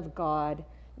mission of God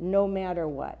no matter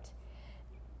what.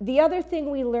 The other thing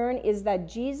we learn is that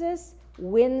Jesus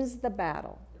wins the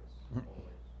battle.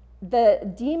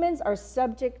 The demons are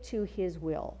subject to his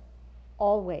will,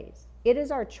 always. It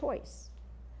is our choice,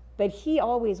 but he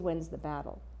always wins the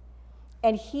battle.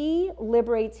 And he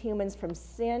liberates humans from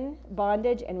sin,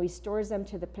 bondage, and restores them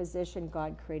to the position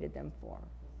God created them for,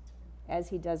 as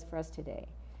he does for us today.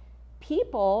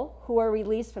 People who are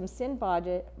released from sin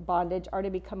bondage are to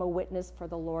become a witness for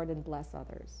the Lord and bless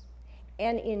others.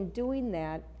 And in doing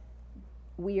that,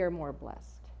 we are more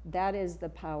blessed. That is the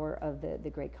power of the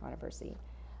great controversy.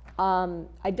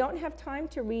 I don't have time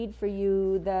to read for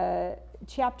you the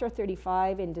chapter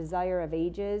 35 in Desire of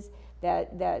Ages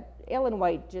that Ellen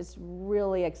White just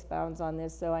really expounds on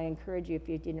this, so I encourage you, if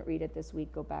you didn't read it this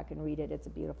week, go back and read it. It's a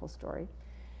beautiful story.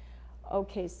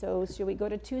 Okay, so should we go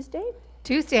to Tuesday?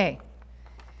 Tuesday.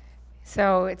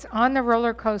 So it's on the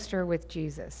roller coaster with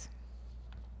Jesus.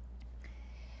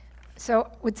 So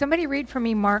would somebody read for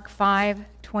me Mark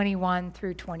 5:21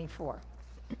 through 24?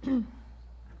 Sure.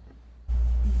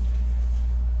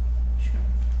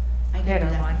 I can do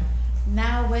that.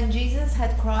 Now, when Jesus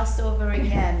had crossed over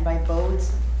again by boat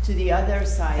to the other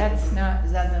side. That's not.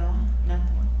 Is that the one? Not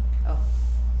the one?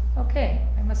 Oh. Okay,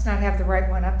 I must not have the right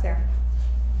one up there.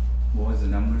 What was the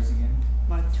numbers again?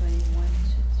 Mark 21 to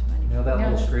 24. You know that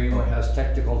No. little screen where it has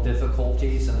technical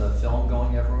difficulties and the film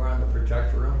going everywhere on the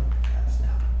projector room?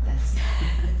 That's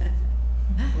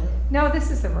No,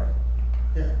 this is the right.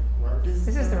 Yeah, Mark. This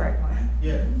is the right one.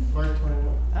 Yeah, Mark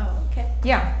 21. Oh, okay.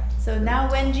 Yeah. So now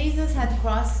when Jesus had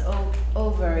crossed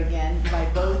over again by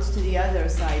boat to the other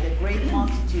side, a great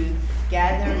multitude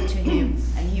gathered to him,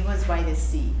 and he was by the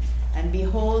sea. And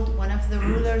behold, one of the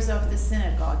rulers of the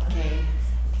synagogue came,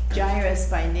 Jairus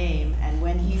by name, and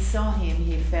when he saw him,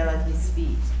 he fell at his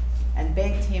feet and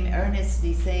begged him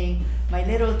earnestly, saying, "My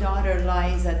little daughter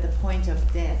lies at the point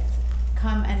of death.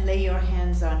 Come and lay your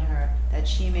hands on her, that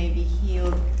she may be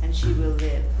healed, and she will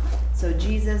live." So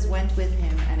Jesus went with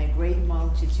him, and a great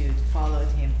multitude followed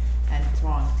him and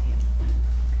thronged him.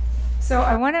 So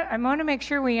I want to make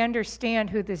sure we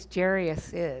understand who this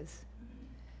Jairus is.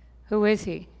 Who is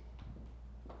he?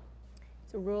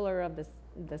 It's a ruler of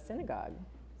the synagogue.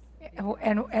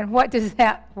 And what did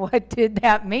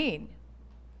that mean?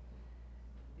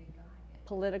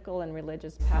 Political and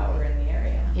religious power in the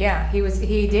area. Yeah,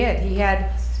 he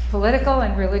had political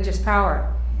and religious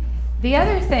power. The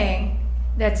other thing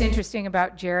that's interesting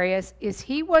about Jairus is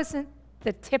he wasn't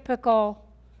the typical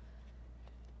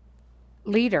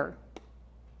leader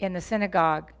in the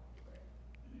synagogue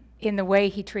in the way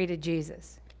he treated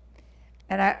Jesus.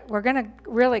 And we're going to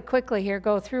really quickly here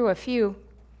go through a few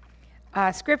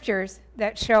scriptures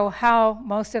that show how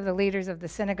most of the leaders of the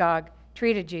synagogue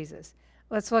treated Jesus.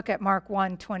 Let's look at Mark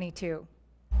 1:22.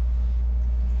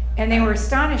 And they were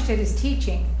astonished at his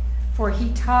teaching, for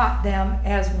he taught them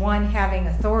as one having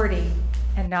authority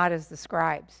and not as the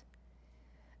scribes.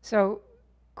 So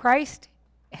Christ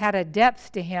had a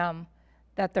depth to him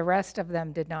that the rest of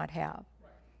them did not have.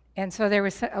 And so there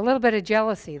was a little bit of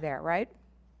jealousy there, right?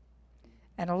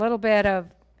 And a little bit of,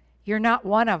 you're not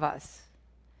one of us.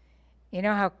 You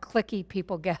know how cliquey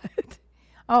people get?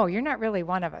 Oh, you're not really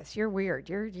one of us. You're weird.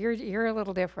 You're a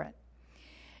little different.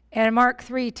 And in Mark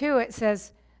 3:2, it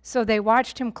says, so they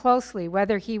watched him closely,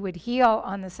 whether he would heal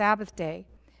on the Sabbath day,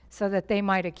 so that they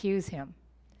might accuse him.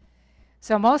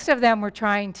 So most of them were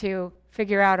trying to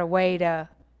figure out a way to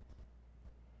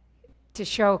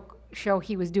show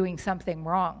he was doing something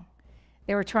wrong.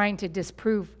 They were trying to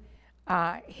disprove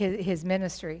his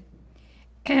ministry.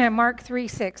 Mark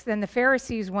 3:6, then the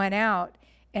Pharisees went out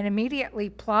and immediately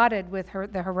plotted with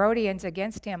the Herodians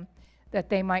against him that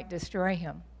they might destroy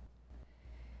him.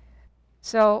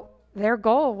 So their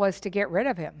goal was to get rid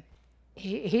of him.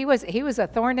 He was a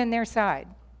thorn in their side.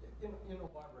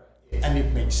 Barbara, and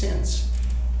it makes sense.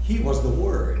 He was the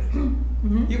Word.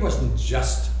 Mm-hmm. He wasn't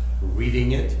just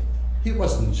reading it. He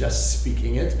wasn't just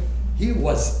speaking it. He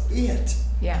was it.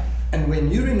 Yeah. And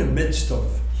when you're in the midst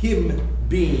of him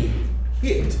being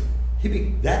hit,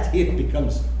 that hit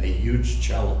becomes a huge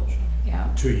challenge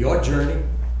to your journey,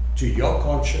 to your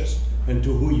conscience, and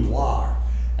to who you are.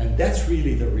 And that's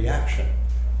really the reaction.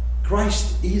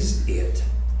 Christ is it.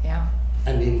 Yeah.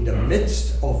 And in the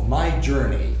midst of my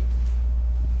journey,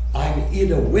 I'm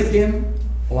either with him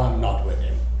or I'm not with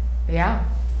him. Yeah.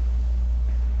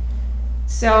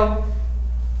 So,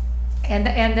 and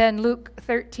then Luke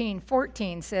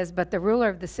 13:14 says, but the ruler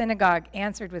of the synagogue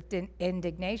answered with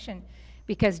indignation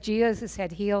because Jesus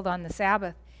had healed on the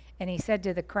Sabbath. And he said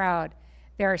to the crowd,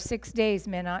 there are 6 days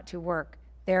men ought to work.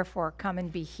 Therefore, come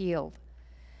and be healed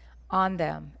on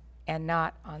them and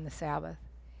not on the Sabbath.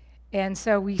 And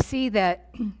so we see that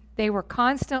they were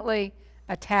constantly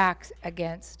attacks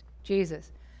against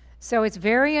Jesus. So it's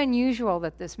very unusual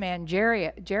that this man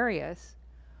Jairus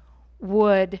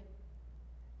would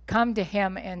come to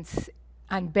him and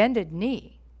on bended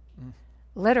knee,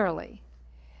 literally,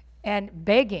 and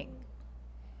begging.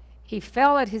 He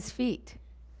fell at his feet.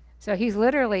 So he's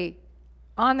literally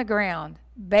on the ground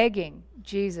begging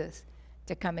Jesus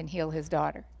to come and heal his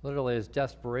daughter. Literally, his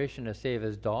desperation to save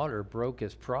his daughter broke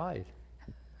his pride.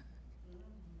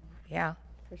 Yeah.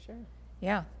 For sure.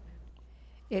 Yeah,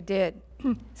 it did.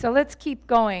 So let's keep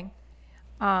going.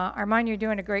 Armand, you're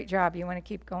doing a great job. You want to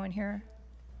keep going here?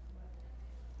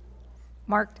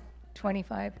 Mark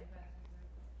 25.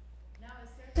 Now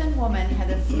a certain woman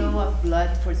had a flow of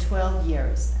blood for 12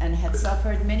 years and had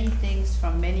suffered many things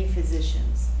from many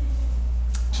physicians.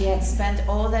 She had spent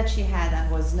all that she had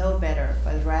and was no better,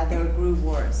 but rather grew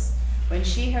worse. When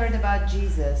she heard about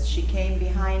Jesus, she came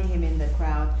behind him in the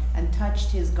crowd and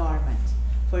touched his garment.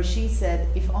 For she said,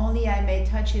 if only I may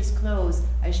touch his clothes,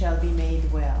 I shall be made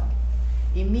well.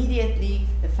 Immediately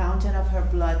the fountain of her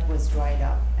blood was dried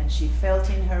up, and she felt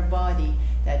in her body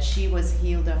that she was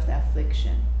healed of the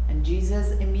affliction. And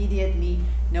Jesus immediately,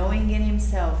 knowing in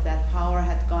himself that power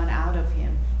had gone out of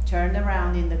him, turned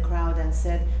around in the crowd and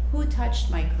said, who touched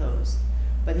my clothes?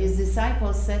 But his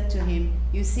disciples said to him,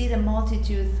 you see the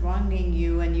multitude thronging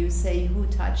you, and you say, who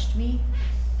touched me?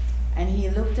 And he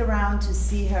looked around to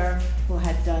see her who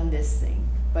had done this thing.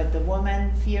 But the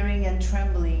woman, fearing and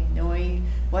trembling, knowing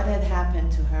what had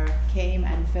happened to her, came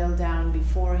and fell down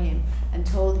before him and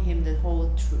told him the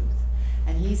whole truth.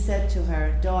 And he said to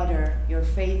her, daughter, your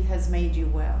faith has made you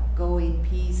well. Go in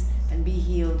peace and be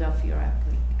healed of your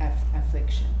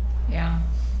affliction. Yeah.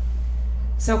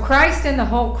 So Christ and the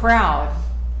whole crowd,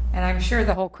 and I'm sure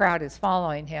the whole crowd is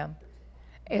following him,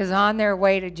 is on their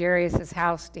way to Jairus'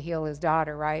 house to heal his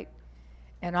daughter, right?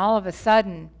 And all of a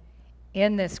sudden,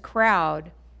 in this crowd,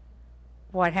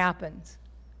 what happens?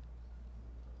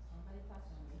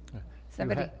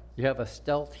 Somebody. You have a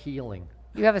stealth healing.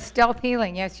 You have a stealth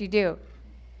healing. Yes, you do.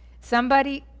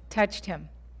 Somebody touched him.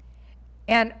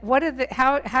 And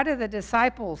how do the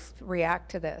disciples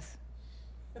react to this?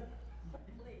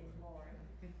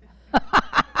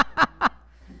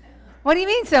 What do you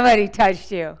mean somebody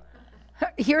touched you?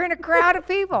 You're in a crowd of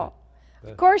people.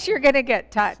 Of course you're going to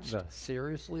get touched.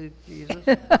 Seriously,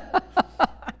 Jesus?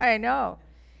 I know.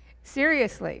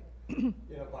 Seriously.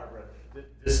 Barbara,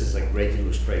 this is a great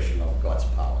illustration of God's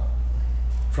power.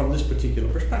 From this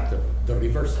particular perspective, the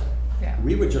reversal. Yeah.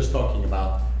 We were just talking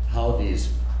about how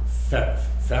these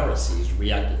Pharisees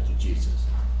reacted to Jesus.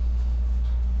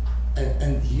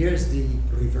 And here's the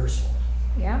reversal.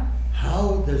 Yeah.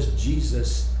 How does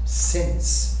Jesus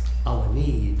sense our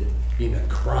need in a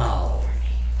crowd?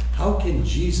 How can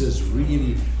Jesus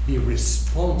really be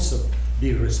responsive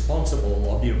to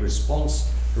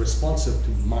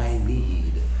my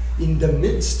need in the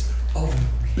midst of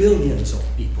billions of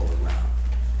people around?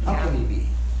 How can he be?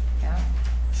 Yeah.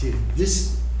 See,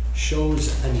 this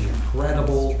shows an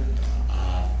incredible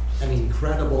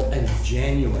and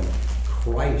genuine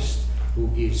Christ who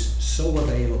is so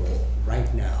available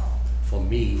right now for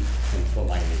me and for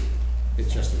my need.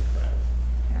 It's just incredible.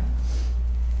 Yeah.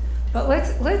 But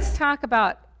let's talk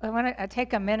about, I want to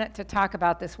take a minute to talk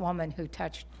about this woman who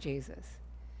touched Jesus.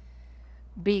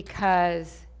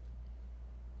 Because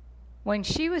when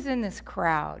she was in this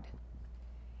crowd,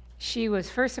 she was,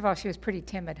 first of all, she was pretty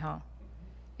timid, huh?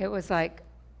 It was like,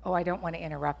 oh, I don't want to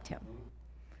interrupt him.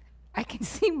 I can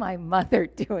see my mother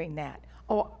doing that.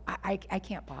 Oh, I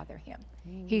can't bother him.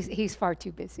 He's far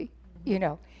too busy. You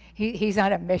know, he's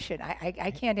on a mission.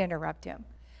 I can't interrupt him.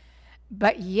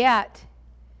 But yet,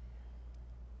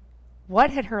 what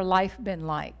had her life been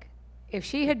like? If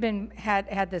she had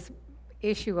this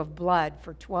issue of blood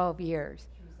for 12 years,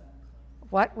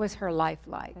 what was her life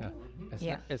like?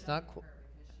 Yeah. It's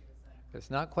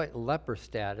not quite leper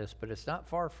status, but it's not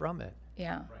far from it.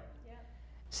 Yeah.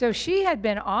 So she had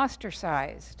been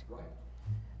ostracized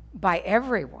by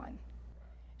everyone.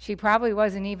 She probably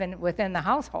wasn't even within the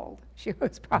household. She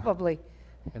was probably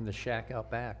In the shack out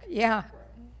back. Yeah,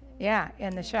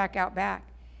 in the shack out back.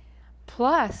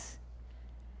 Plus,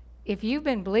 if you've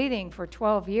been bleeding for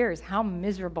 12 years, how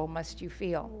miserable must you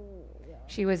feel?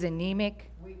 She was anemic,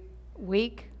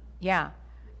 weak. Yeah,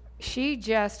 she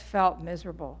just felt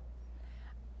miserable.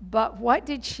 But what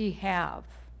did she have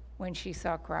when she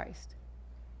saw Christ?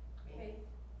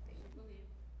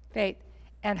 Faith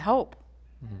and hope.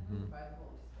 Mm-hmm.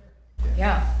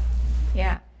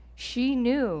 Yeah. She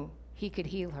knew he could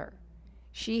heal her.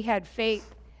 She had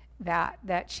faith that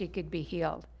she could be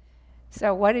healed.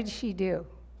 So what did she do?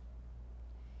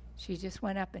 She just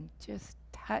went up and just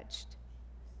touched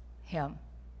him.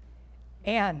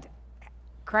 And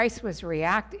Christ was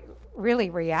really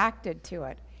reacted to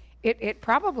it. It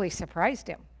probably surprised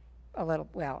him a little.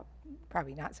 Well,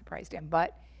 probably not surprised him,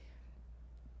 but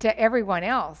to everyone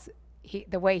else,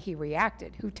 the way he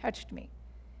reacted, who touched me?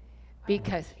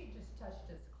 Because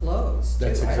Clothes.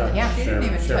 That's too. exactly. Yeah. She didn't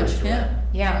even touch Sherry's him. right.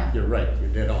 yeah, You're right, you're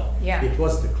dead on. Yeah. It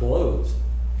was the clothes,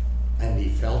 and he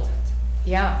felt it.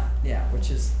 yeah, Yeah,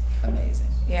 which is amazing.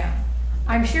 yeah.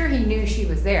 I'm sure he knew she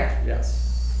was there,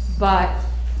 Yes. but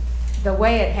the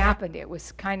way it happened, it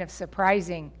was kind of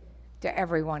surprising to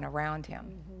everyone around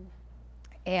him.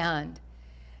 And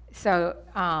so,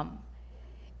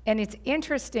 and it's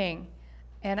interesting,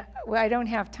 and I don't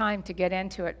have time to get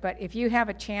into it, but if you have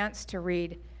a chance to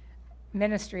read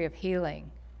Ministry of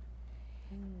Healing,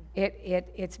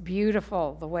 it's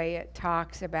beautiful the way it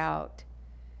talks about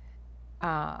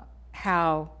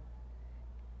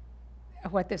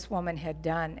what this woman had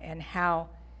done and how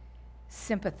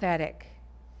sympathetic,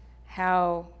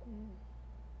 how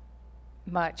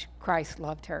much Christ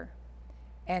loved her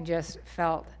and just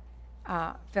felt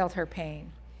her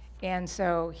pain. And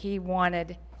so he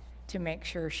wanted to make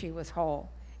sure she was whole,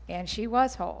 and she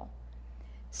was whole.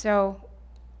 So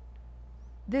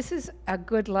this is a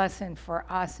good lesson for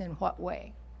us in what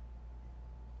way?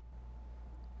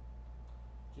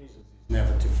 Jesus is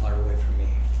never too far away from me.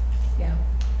 Yeah.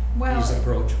 Well, He's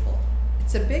approachable.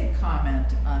 it's a big comment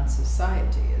on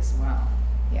society as well.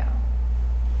 Yeah.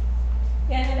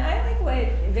 Yeah, and I like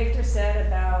what Victor said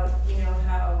about,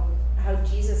 how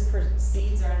Jesus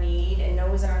perceives our need and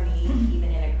knows our need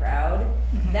even in a crowd.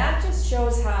 That just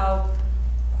shows how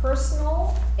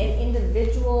personal and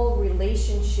individual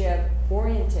relationship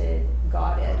oriented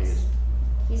God is.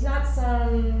 He's not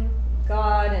some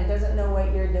God and doesn't know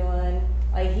what you're doing.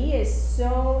 Like, he is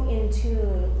so in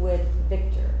tune with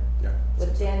Victor, Yeah.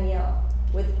 with Danielle,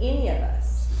 with any of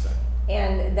us. Exactly.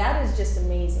 And that is just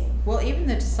amazing. Well, even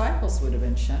the disciples would have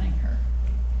been shunning her.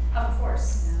 Of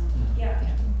course. Yeah.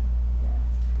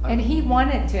 And he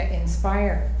wanted to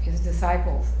inspire his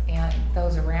disciples and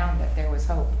those around that there was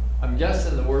hope. I'm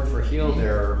guessing the word for heal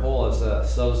there, whole, is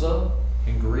sozo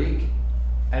in Greek.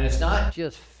 And it's not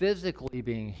just physically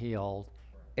being healed,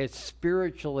 it's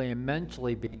spiritually and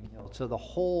mentally being healed. So the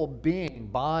whole being,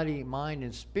 body, mind,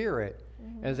 and spirit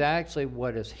is actually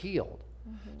what is healed.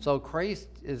 So Christ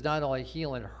is not only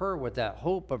healing her with that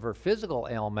hope of her physical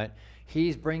ailment,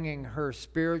 he's bringing her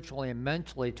spiritually and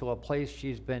mentally to a place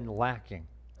she's been lacking.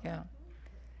 Yeah.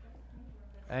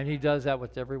 And he does that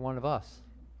with every one of us.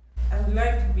 I would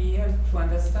like to be able to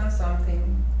understand something.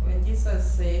 When Jesus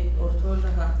said or told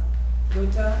her,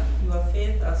 "Daughter, your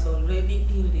faith has already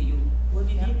healed you." What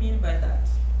did he mean by that?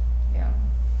 Yeah.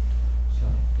 So,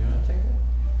 you want to take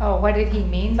that? Oh, what did he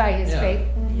mean by his Yeah. faith?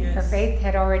 Yes. Her faith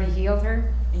had already healed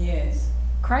her? Yes.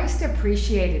 Christ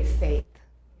appreciated faith.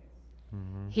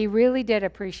 He really did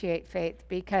appreciate faith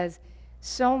because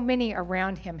so many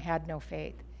around him had no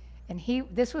faith. And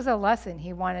this was a lesson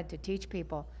he wanted to teach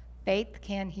people. Faith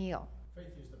can heal. Faith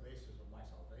is the basis of my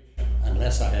salvation.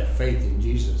 Unless I have faith in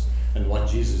Jesus and what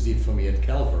Jesus did for me at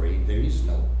Calvary, there is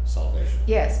no salvation.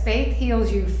 Yes, faith heals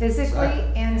you physically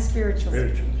Exactly. and spiritually.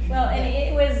 Spiritually. Well, and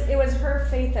it was her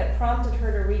faith that prompted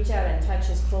her to reach out and touch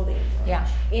his clothing. Yeah.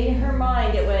 In her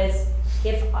mind, it was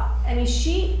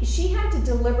she had to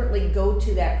deliberately go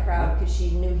to that crowd because she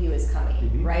knew he was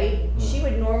coming, right? She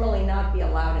would normally not be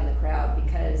allowed in the crowd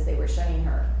because they were shunning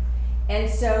her. And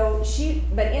so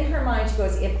but in her mind she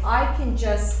goes, if I can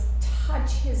just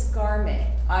touch his garment,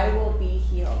 I will be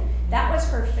healed. That was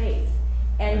her faith.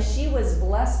 And she was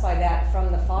blessed by that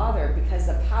from the Father because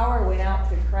the power went out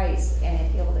through Christ and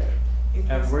it healed her.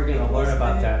 And we're going to learn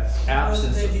about that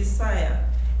absence the of, desire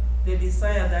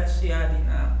that she had in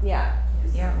her. Yeah.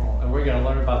 Yeah. And we're going to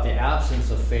learn about the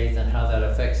absence of faith and how that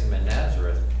affects him in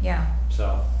Nazareth. Yeah.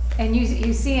 So, And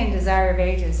you see in Desire of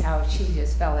Ages how she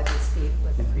just fell at his feet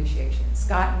with appreciation.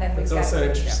 Scott, and then we've It's got also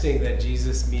Rachel. interesting that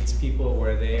Jesus meets people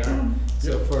where they are.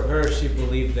 So for her, she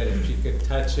believed that if she could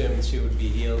touch him, she would be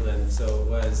healed. And so it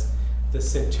was the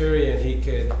centurion, he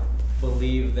could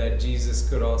believe that Jesus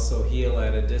could also heal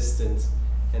at a distance.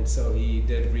 And so he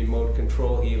did remote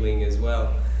control healing as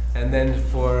well. And then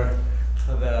for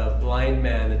the blind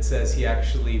man, it says he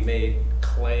actually made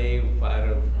clay out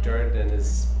of dirt and his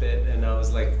spit. And I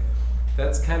was like,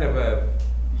 that's kind of a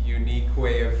unique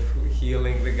way of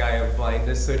healing the guy of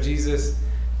blindness. So Jesus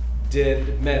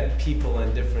met people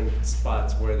in different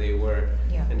spots where they were,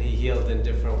 Yeah. and he healed in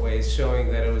different ways,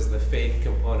 showing that it was the faith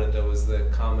component that was the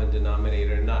common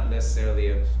denominator, not necessarily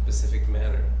a specific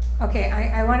manner. Okay,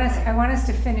 I want us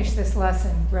to finish this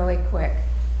lesson really quick.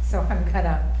 So I'm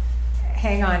gonna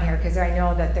hang on here because I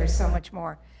know that there's so much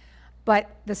more. But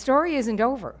the story isn't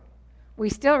over. We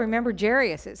still remember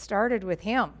Jairus. It started with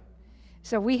him.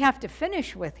 So we have to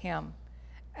finish with him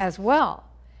as well.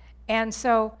 And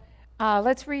so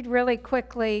let's read really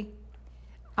quickly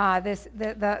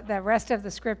the rest of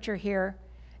the scripture here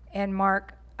in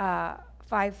Mark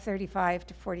 5:35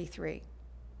 to 43.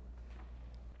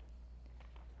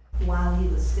 While he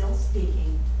was still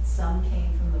speaking, some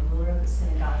came from the ruler of the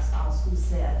synagogue's house who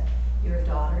said, "Your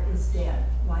daughter is dead.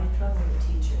 Why trouble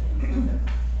the teacher any further?"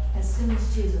 As soon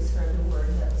as Jesus heard the word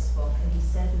that was spoken, he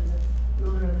said to the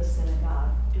ruler of the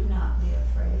synagogue, "Do not be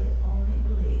afraid, only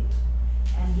believe."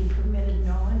 And he permitted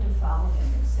no one to follow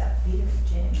him except Peter,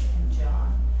 James, and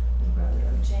John, the brother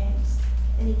of James.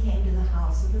 Then he came to the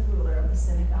house of the ruler of the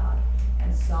synagogue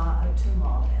and saw a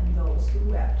tumult and those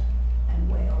who wept and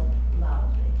wailed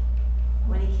loudly.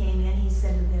 When he came in, he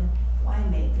said to them, "Why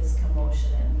make this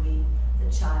commotion and weep?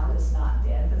 The child is not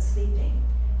dead, but sleeping."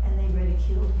 And they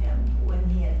ridiculed him. When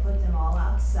he had put them all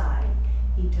outside,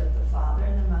 he took the father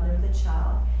and the mother of the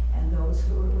child and those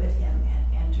who were with him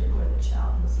and entered where the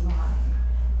child was lying.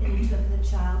 Then he took the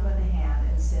child by the hand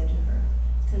and said to her,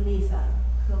 "Talitha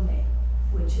cumi,"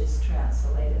 which is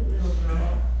translated, "Little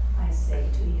girl, I say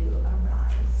to you,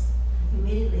 arise."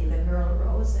 Immediately the girl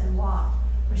arose and walked,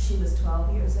 for she was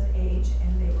 12 years of age,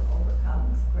 and they were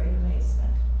overcome with great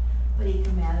amazement. But he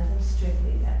commanded them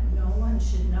strictly that no one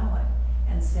should know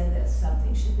it, and said that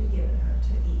something should be given her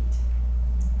to eat.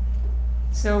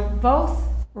 So both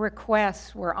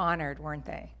requests were honored, weren't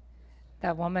they?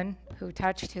 The woman who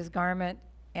touched his garment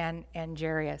and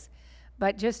Jairus.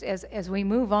 But just as we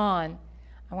move on,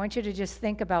 I want you to just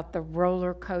think about the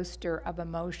roller coaster of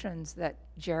emotions that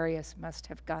Jairus must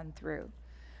have gone through.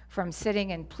 From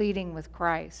sitting and pleading with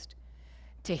Christ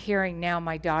to hearing, "Now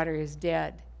my daughter is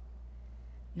dead,"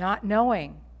 not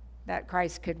knowing that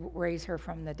Christ could raise her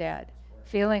from the dead,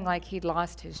 feeling like he'd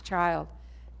lost his child,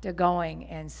 to going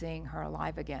and seeing her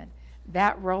alive again.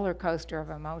 That roller coaster of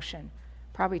emotion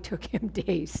probably took him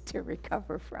days to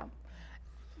recover from.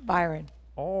 Byron.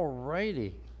 all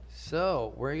righty.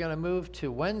 So we're going to move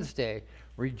to Wednesday,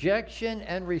 rejection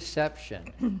and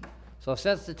reception. So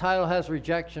since the title has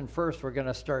rejection first, we're going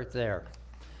to start there.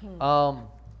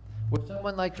 Would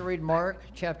someone like to read Mark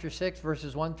chapter 6,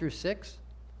 verses 1 through 6?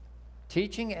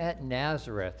 Teaching at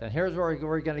Nazareth. And here's where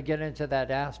we're going to get into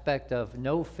that aspect of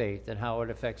no faith and how it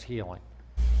affects healing.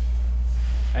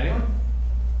 Anyone?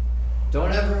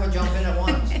 Don't everyone jump in at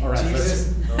once. All right,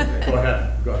 Jesus-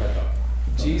 okay. Go ahead, Doc.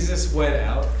 Jesus went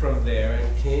out from there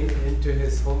and came into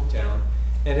his hometown,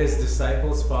 and his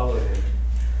disciples followed him.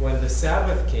 When the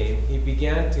Sabbath came, he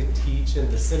began to teach in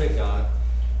the synagogue,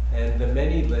 and the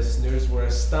many listeners were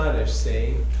astonished,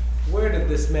 saying, "Where did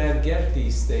this man get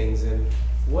these things, and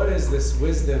what is this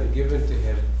wisdom given to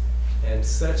him? And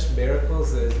such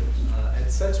miracles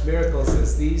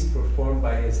as these performed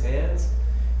by his hands?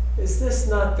 Is this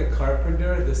not the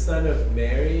carpenter, the son of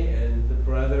Mary, and the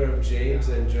brother of James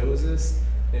and Joseph,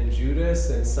 and Judas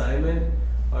and Simon?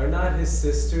 Are not his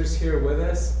sisters here with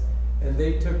us?" And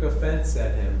they took offense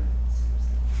at him.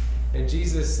 And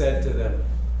Jesus said to them,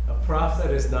 A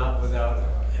prophet is not without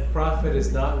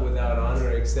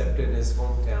honor except in his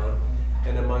hometown,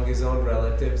 and among his own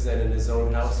relatives, and in his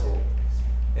own household.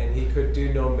 And he could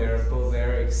do no miracle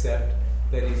there except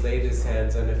that he laid his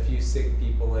hands on a few sick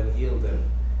people and healed them.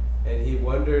 And he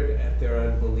wondered at their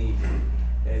unbelief.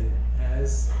 And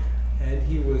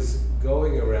he was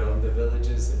going around the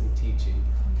villages and teaching.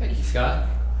 Thank you, Scott.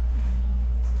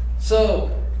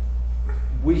 So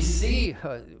we see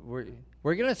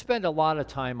We're going to spend a lot of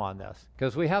time on this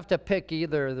because we have to pick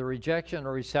either the rejection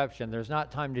or reception. There's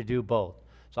not time to do both.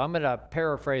 So I'm going to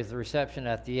paraphrase the reception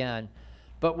at the end.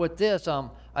 But with this,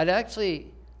 I'd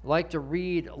actually like to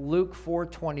read Luke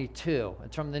 4:22.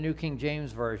 It's from the New King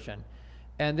James Version.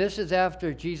 And this is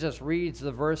after Jesus reads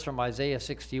the verse from Isaiah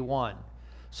 61.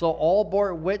 So all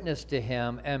bore witness to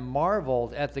him and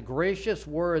marveled at the gracious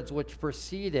words which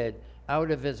proceeded out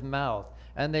of his mouth.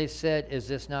 And they said, is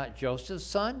this not Joseph's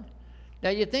son? Now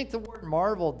you think the word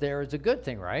marveled there is a good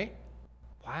thing, right?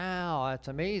 Wow, that's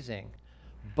amazing.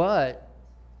 But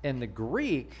in the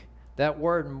Greek, that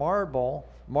word marvel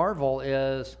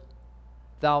is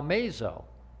thaumazo.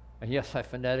 And yes, I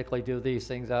phonetically do these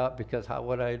things out because how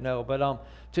would I know? But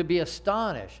to be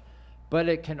astonished. But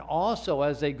it can also,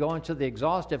 as they go into the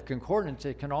exhaustive concordance,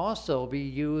 it can also be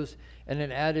used in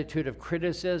an attitude of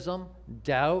criticism,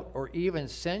 doubt, or even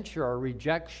censure or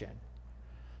rejection.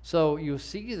 So you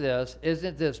see this,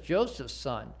 isn't this Joseph's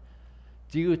son?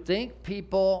 Do you think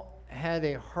people had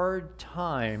a hard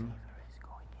time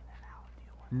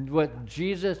with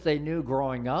Jesus they knew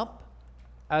growing up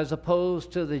as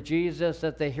opposed to the Jesus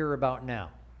that they hear about now?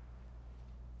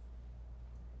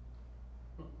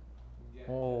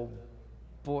 Oh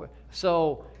boy.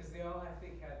 So because they all, I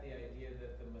think, had the idea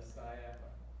that the Messiah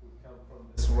would come from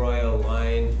this royal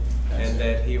line, and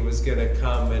that he was going to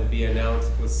come and be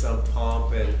announced with some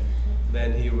pomp, and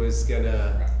then he was going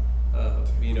to,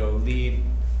 lead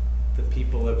the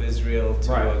people of Israel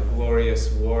to a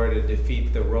glorious war to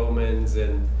defeat the Romans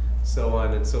and so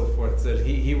on and so forth. So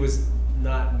he was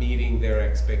not meeting their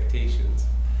expectations.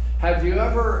 have you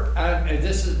ever, and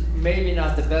this is maybe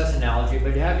not the best analogy,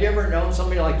 but have you ever known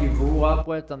somebody like you grew up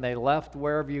with and they left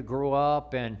wherever you grew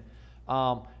up and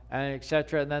et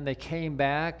cetera, and then they came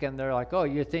back and they're like, oh,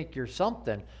 you think you're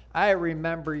something. I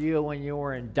remember you when you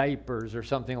were in diapers or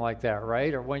something like that,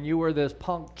 right? Or when you were this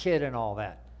punk kid and all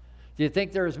that. Do you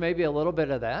think there was maybe a little bit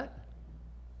of that?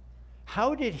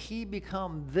 How did he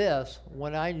become this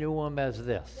when I knew him as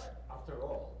this? After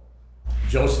all,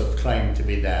 Joseph claimed to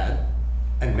be dad,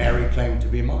 and Mary claimed to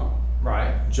be mom.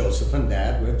 Right. Joseph and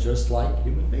dad were just like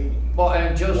human beings. Well,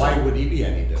 and Joseph, why would he be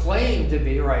any different? Claimed to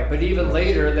be, right, but even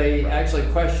later they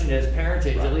actually questioned his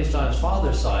parentage, at least on his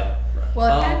father's side.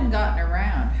 Well, it hadn't gotten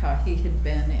around how he had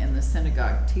been in the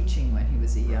synagogue teaching when he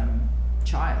was a young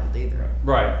child either.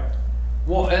 Right.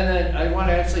 Well, and then I want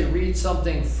to actually read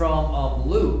something from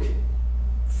Luke,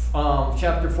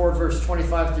 chapter 4, verse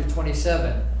 25 through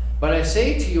 27. But I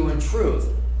say to you in truth,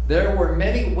 there were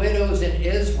many widows in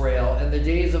Israel in the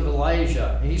days of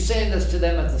Elijah. And he's saying this to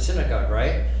them at the synagogue,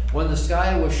 right? When the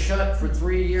sky was shut for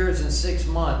 3 years and 6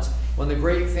 months, when the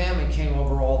great famine came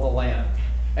over all the land.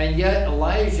 And yet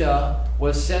Elijah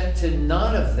was sent to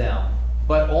none of them,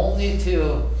 but only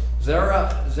to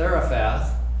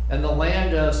Zarephath and the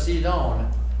land of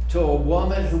Sidon, to a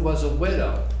woman who was a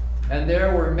widow. And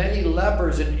there were many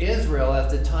lepers in Israel at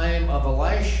the time of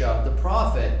Elisha the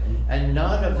prophet, and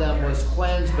none of them was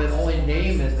cleansed, but only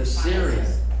Naaman the Syrian.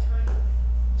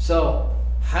 So,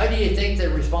 how do you think they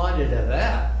responded to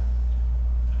that?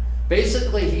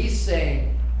 Basically, he's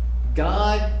saying,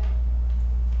 God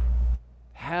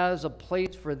has a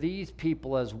place for these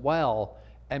people as well.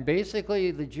 And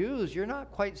basically, the Jews, you're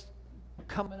not quite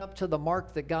coming up to the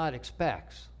mark that God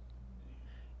expects.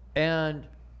 And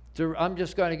I'm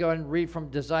just going to go ahead and read from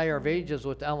Desire of Ages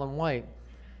with Ellen White.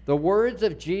 The words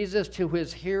of Jesus to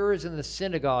his hearers in the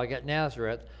synagogue at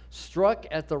Nazareth struck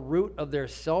at the root of their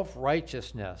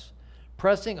self-righteousness,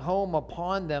 pressing home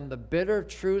upon them the bitter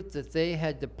truth that they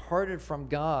had departed from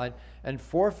God and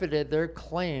forfeited their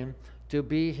claim to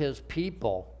be his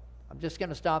people. I'm just going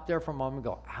to stop there for a moment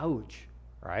and go, ouch,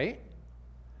 right?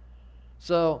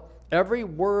 So every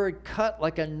word cut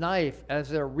like a knife as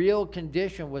their real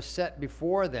condition was set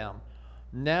before them.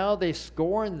 Now they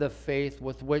scorned the faith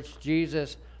with which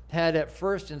Jesus had at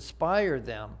first inspired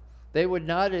them. They would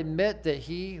not admit that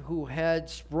he who had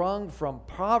sprung from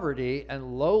poverty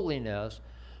and lowliness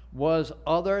was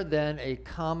other than a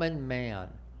common man.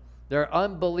 Their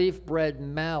unbelief bred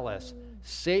malice.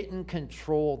 Satan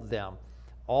controlled them.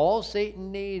 All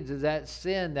Satan needs is that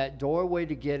sin, that doorway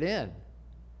to get in.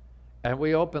 And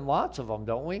we open lots of them,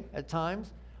 don't we, at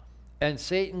times? And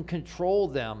Satan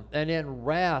controlled them. And in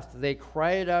wrath, they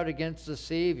cried out against the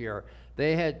Savior.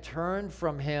 They had turned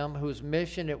from him whose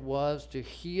mission it was to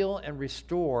heal and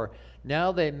restore.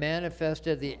 Now they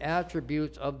manifested the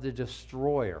attributes of the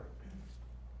destroyer.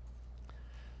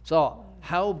 So,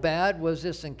 how bad was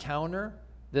this encounter,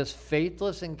 this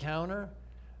faithless encounter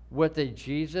with a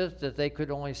Jesus that they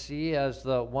could only see as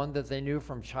the one that they knew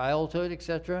from childhood,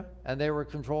 etc., and they were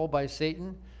controlled by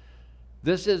Satan?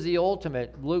 This is the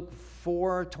ultimate. Luke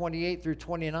 4:28 through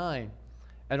 29.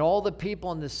 And all the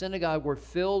people in the synagogue were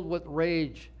filled with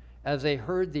rage as they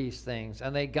heard these things.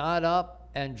 And they got up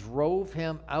and drove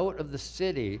him out of the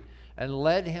city and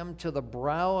led him to the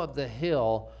brow of the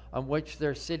hill on which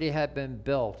their city had been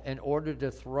built, in order to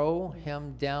throw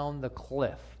him down the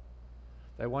cliff.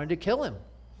 They wanted to kill him.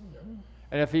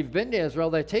 And if you've been to Israel,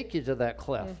 they take you to that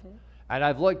cliff. And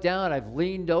I've looked down, I've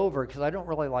leaned over, because I don't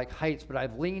really like heights, but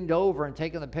I've leaned over and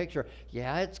taken the picture.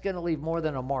 Yeah, it's going to leave more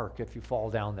than a mark if you fall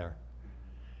down there.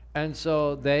 And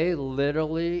so they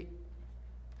literally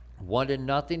wanted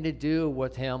nothing to do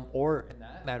with him, or in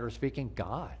that matter of speaking,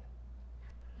 God.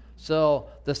 So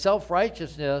the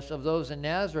self-righteousness of those in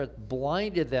Nazareth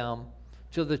blinded them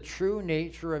to the true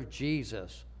nature of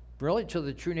Jesus, really to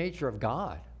the true nature of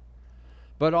God.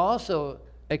 But also,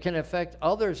 it can affect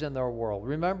others in their world.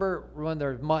 Remember when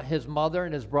his mother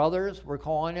and his brothers were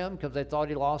calling him because they thought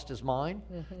he lost his mind?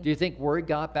 Do you think word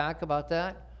got back about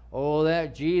that? Oh,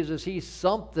 that Jesus, he's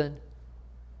something.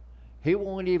 He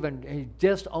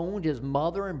disowned his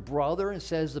mother and brother and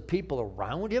says the people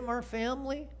around him are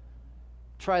family?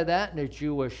 Try that in a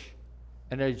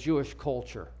Jewish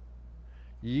culture.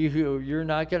 You're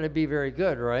not going to be very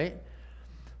good, right?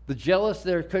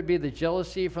 There could be the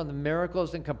jealousy from the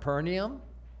miracles in Capernaum,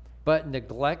 but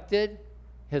neglected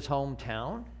his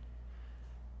hometown.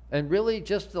 And really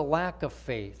just the lack of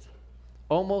faith.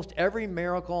 Almost every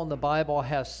miracle in the Bible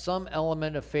has some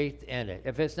element of faith in it.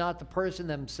 If it's not the person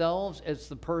themselves, it's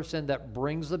the person that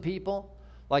brings the people.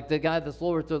 Like the guy that's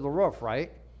lowered through the roof,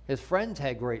 right? His friends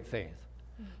had great faith.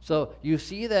 So you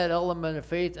see that element of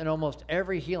faith in almost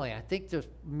every healing. I think there's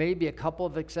maybe a couple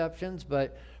of exceptions,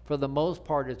 but for the most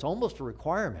part, it's almost a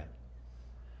requirement.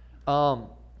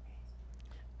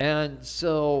 And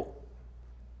so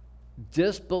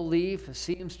disbelief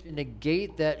seems to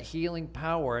negate that healing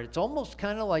power. It's almost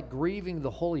kind of like grieving the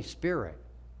Holy Spirit.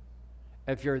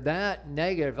 If you're that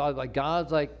negative, like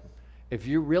God's like, if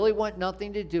you really want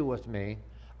nothing to do with me,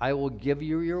 I will give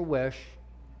you your wish,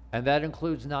 and that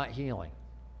includes not healing.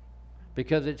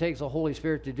 Because it takes the Holy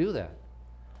Spirit to do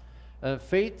that.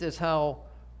 Faith is how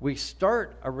we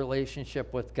start a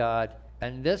relationship with God,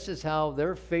 and this is how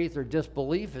their faith or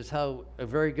disbelief is how a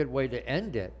very good way to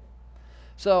end it.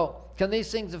 So, can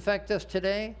these things affect us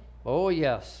today? Oh,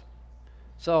 yes.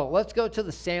 So, let's go to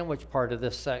the sandwich part of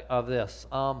this,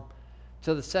 to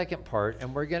the second part,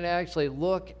 and we're going to actually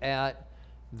look at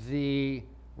the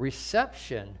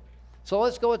reception. So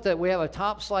let's go with that. We have a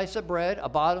top slice of bread, a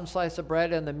bottom slice of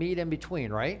bread, and the meat in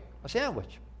between, right? A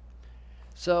sandwich.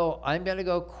 So I'm going to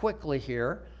go quickly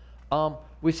here.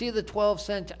 We see the 12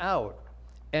 sent out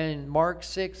in Mark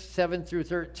 6:7 through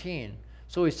 13.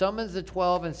 So he summons the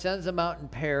 12 and sends them out in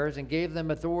pairs and gave them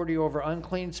authority over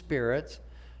unclean spirits.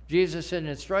 Jesus had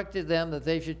instructed them that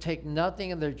they should take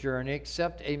nothing in their journey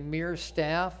except a mere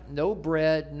staff, no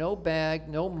bread, no bag,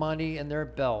 no money in their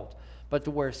belt, but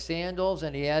to wear sandals,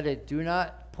 and he added, do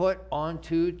not put on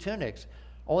 2 tunics.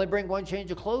 Only bring 1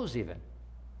 change of clothes even.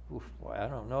 Oof, boy, I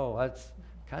don't know. That's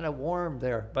kind of warm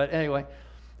there. But anyway,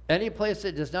 any place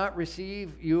that does not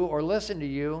receive you or listen to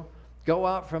you, go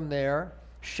out from there,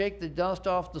 shake the dust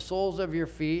off the soles of your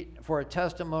feet for a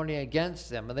testimony against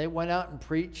them. And they went out and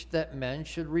preached that men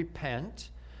should repent.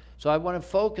 So I want to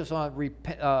focus on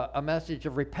a message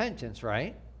of repentance,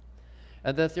 right?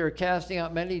 And that they're casting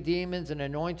out many demons and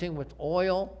anointing with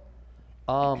oil.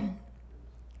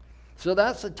 So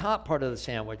that's the top part of the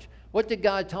sandwich. What did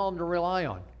God tell them to rely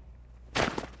on?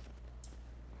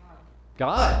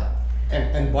 God.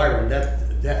 And Byron,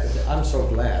 that I'm so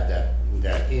glad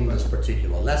that in this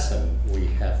particular lesson we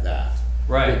have that.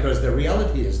 Right. Because the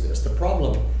reality is this: the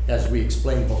problem, as we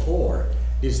explained before,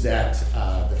 is that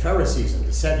the Pharisees and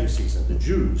the Sadducees and the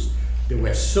Jews, they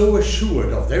were so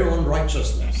assured of their own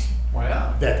righteousness.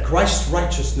 Wow. That Christ's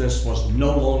righteousness was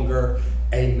no longer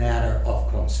a matter of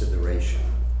consideration.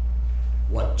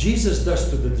 What Jesus does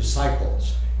to the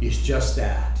disciples is just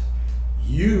that.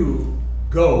 You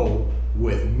go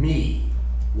with me.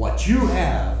 What you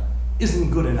have isn't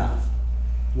good enough.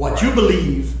 What you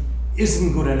believe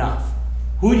isn't good enough.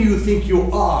 Who do you think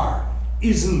you are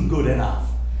isn't good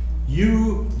enough.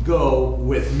 You go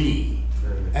with me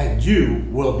and you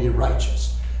will be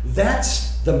righteous.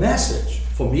 That's the message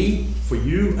for me, for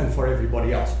you, and for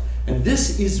everybody else. And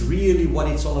this is really what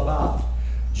it's all about.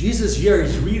 Jesus here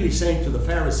is really saying to the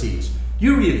Pharisees,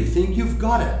 you really think you've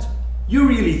got it. You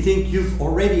really think you've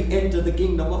already entered the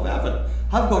kingdom of heaven.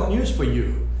 I've got news for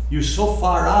you. You're so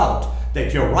far out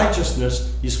that your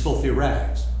righteousness is filthy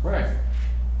rags. Right.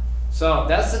 So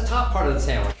that's the top part of the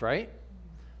sandwich, right?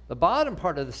 The bottom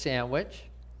part of the sandwich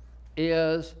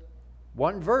is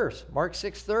One verse, Mark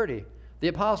 6:30. The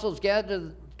apostles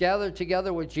gathered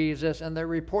together with Jesus, and they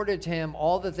reported to him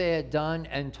all that they had done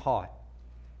and taught.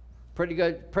 Pretty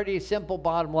good, pretty simple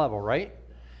bottom level, right?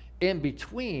 In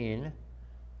between,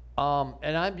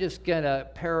 and I'm just going to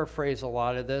paraphrase a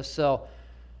lot of this. So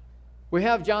we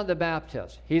have John the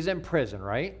Baptist. He's in prison,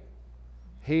 right?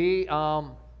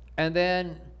 And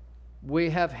then we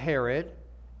have Herod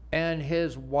and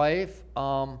his wife,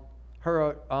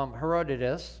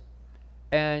 Herodias,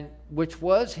 and which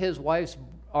was his wife's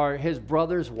or his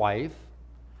brother's wife.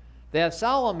 They have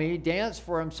Salome dance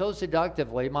for him so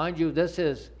seductively. Mind you, this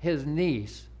is his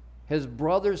niece, his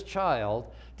brother's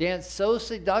child, danced so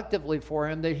seductively for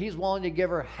him that he's willing to give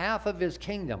her half of his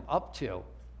kingdom, up to.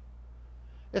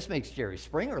 This makes Jerry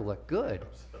Springer look good.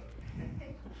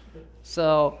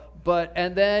 So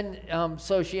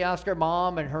she asked her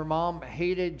mom, and her mom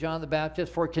hated John the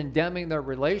Baptist for condemning their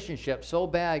relationship so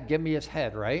bad, give me his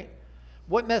head, right?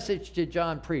 What message did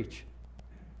John preach?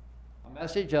 A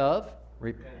message of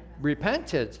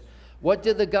repentance. What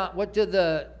did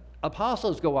the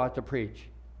apostles go out to preach?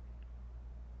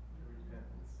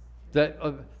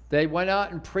 They went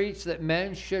out and preached that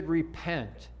men should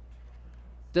repent.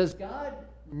 Does God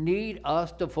need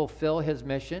us to fulfill his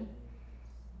mission?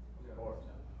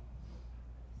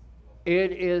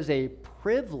 It is a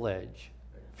privilege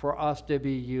for us to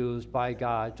be used by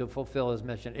God to fulfill his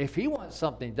mission. If he wants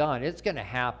something done, it's going to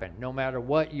happen, no matter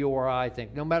what you or I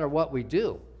think, no matter what we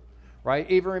do, right?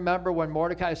 Even remember when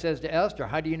Mordecai says to Esther,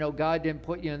 how do you know God didn't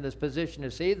put you in this position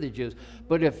to save the Jews?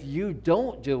 But if you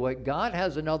don't do it, God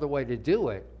has another way to do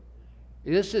it.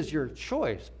 This is your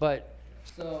choice. But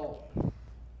so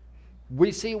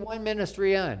we see one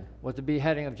ministry end with the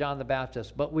beheading of John the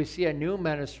Baptist, but we see a new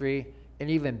ministry, an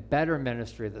even better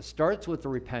ministry that starts with the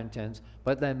repentance,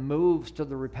 but then moves to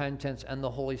the repentance and the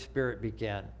Holy Spirit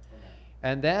begin.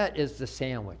 And that is the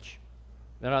sandwich.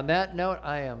 And on that note,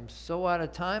 I am so out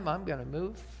of time, I'm going to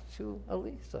move to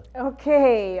Elisa.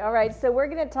 Okay, all right, so we're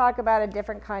going to talk about a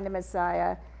different kind of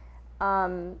Messiah.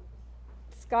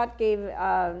 Scott gave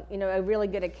a really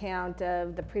good account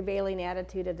of the prevailing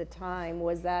attitude of the time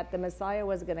was that the Messiah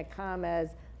was going to come as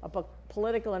a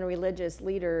political and religious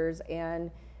leaders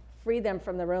and free them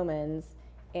from the Romans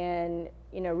and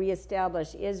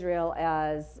reestablish Israel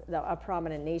as a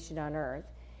prominent nation on earth.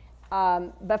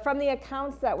 But from the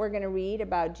accounts that we're going to read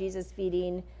about Jesus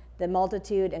feeding the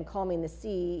multitude and calming the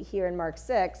sea here in Mark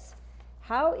 6,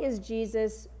 how is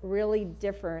Jesus really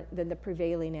different than the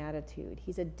prevailing attitude?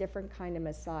 He's a different kind of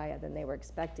Messiah than they were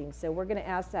expecting. So we're going to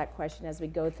ask that question as we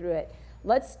go through it.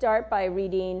 Let's start by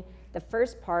reading the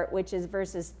first part, which is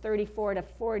verses 34 to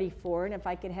 44. And if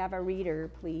I could have a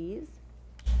reader, please.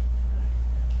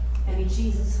 And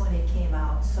Jesus, when he came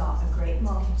out, saw a great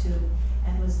multitude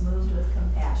and was moved with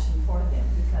compassion for them,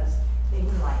 because they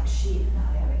were like sheep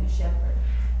not having a shepherd.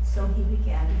 So he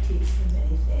began to teach them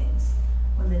many things.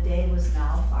 When the day was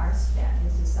now far spent,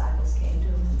 his disciples came to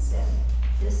him and said,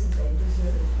 "This is a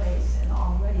deserted place, and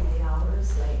already the hour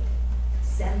is late.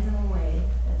 Send them away,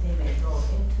 that they may go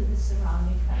into the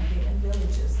surrounding country and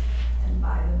villages and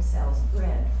buy themselves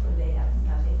bread, for they have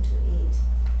nothing to eat."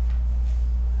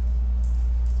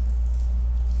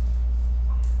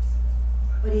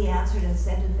 But he answered and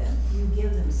said to them, "You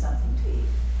give them something to eat."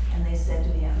 And they said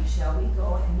to him, "Shall we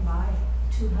go and buy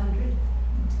 200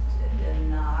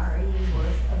 denarii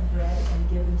worth of bread and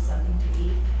give them something to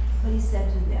eat?" But he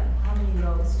said to them, "How many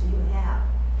loaves do you have?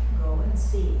 Go and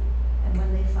see." And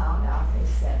when they found out, they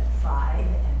said, 5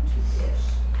 and 2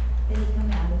 fish. Then he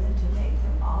commanded them to make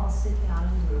them all sit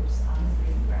down in groups on the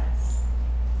green grass.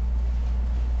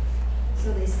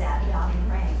 So they sat down in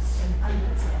ranks, in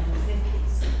hundreds and in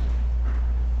 50s.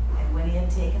 And when he had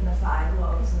taken the 5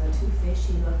 loaves and the 2 fish,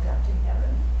 he looked up to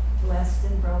heaven, blessed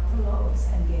and broke the loaves,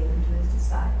 and gave them to his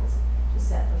disciples to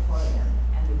set before them.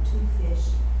 And the 2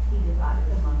 fish he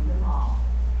divided among them all.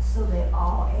 So they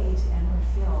all ate and were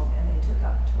filled, and they took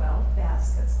up 12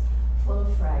 baskets full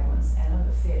of fragments and of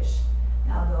the fish.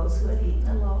 Now those who had eaten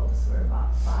the loaves were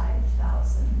about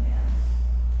 5,000 men.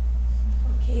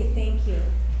 Okay, thank you.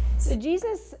 So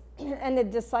Jesus and the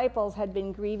disciples had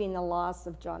been grieving the loss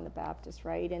of John the Baptist,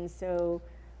 right? And so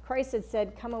Christ had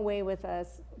said, "Come away with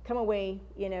us, come away,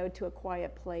 to a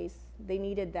quiet place." They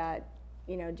needed that,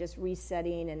 just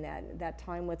resetting and that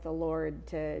time with the Lord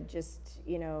to just,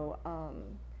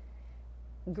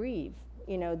 grieve,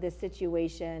 this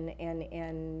situation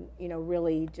and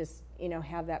really just,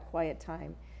 have that quiet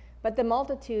time. But the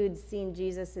multitude, seeing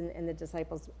Jesus and the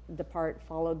disciples depart,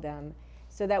 followed them,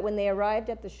 so that when they arrived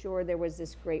at the shore, there was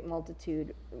this great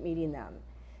multitude meeting them.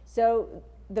 So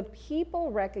the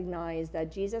people recognized that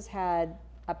Jesus had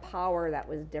a power that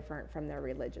was different from their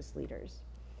religious leaders.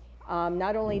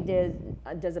 Not only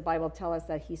does the Bible tell us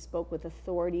that he spoke with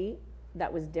authority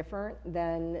that was different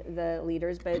than the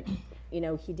leaders, but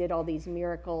he did all these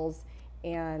miracles,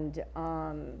 and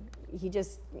he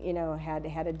just had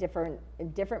a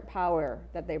different power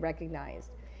that they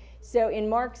recognized. So in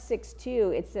Mark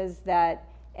 6:2 it says that,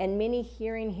 and many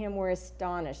hearing him were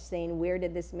astonished, saying, where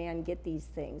did this man get these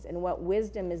things? And what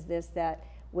wisdom is this that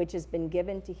which has been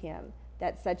given to him,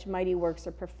 that such mighty works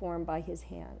are performed by his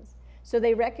hands? So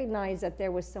they recognized that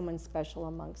there was someone special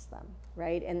amongst them,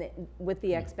 right? And with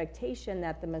the expectation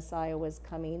that the Messiah was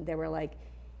coming, they were like,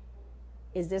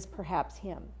 is this perhaps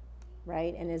him,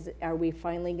 right? And are we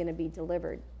finally going to be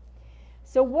delivered?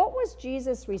 So what was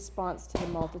Jesus' response to the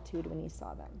multitude when he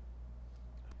saw them?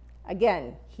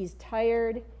 Again, he's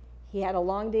tired. He had a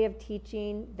long day of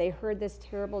teaching. They heard this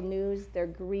terrible news. They're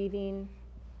grieving.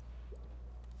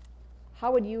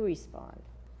 How would you respond?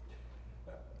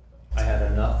 I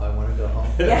had enough. I want to go home.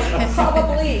 Yeah,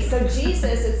 probably. So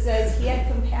Jesus, it says, he had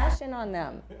compassion on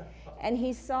them. And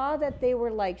he saw that they were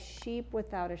like sheep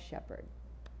without a shepherd.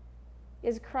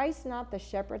 Is Christ not the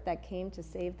shepherd that came to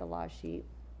save the lost sheep?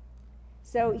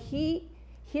 So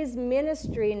his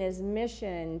ministry and his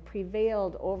mission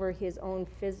prevailed over his own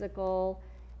physical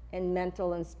and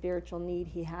mental and spiritual need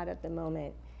he had at the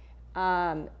moment.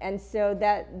 And so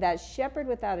that shepherd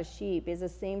without a sheep is the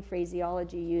same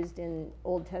phraseology used in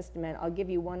Old Testament. I'll give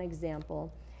you one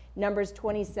example. Numbers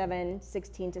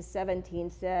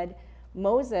 27:16-17 said,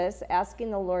 Moses,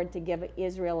 asking the Lord to give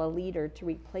Israel a leader to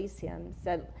replace him,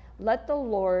 said, let the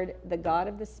Lord, the God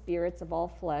of the spirits of all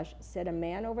flesh, set a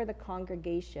man over the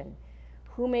congregation,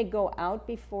 who may go out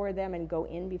before them and go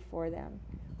in before them,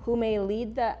 who may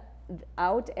lead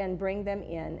out and bring them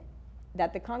in,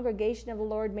 that the congregation of the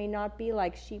Lord may not be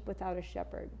like sheep without a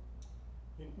shepherd.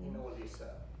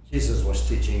 Lisa, Jesus was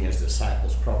teaching his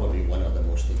disciples probably one of the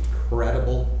most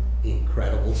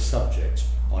incredible subjects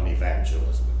on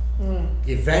evangelism.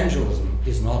 Evangelism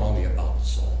is not only about the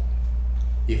soul.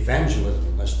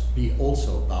 Evangelism must be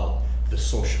also about the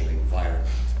social environment.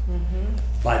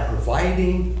 By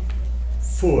providing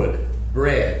food,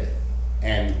 bread,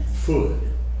 and food,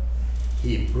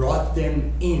 he brought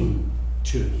them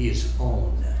into his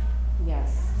own.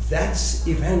 Yes. That's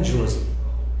evangelism.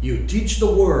 You teach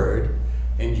the word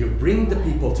and you bring the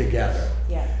people together.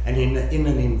 Yeah. And in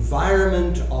an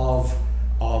environment of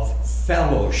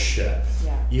fellowship,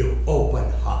 you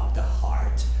open up the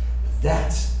heart.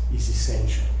 That is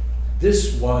essential.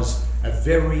 This was a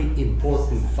very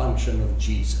important function of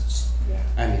Jesus. Yeah.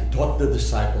 And he taught the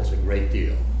disciples a great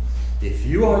deal. If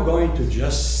you are going to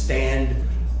just stand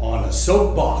on a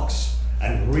soapbox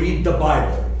and read the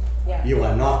Bible, you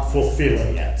are not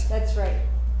fulfilling it. That's right.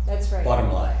 That's right.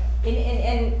 Bottom line.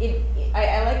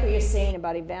 I like what you're saying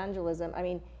about evangelism. I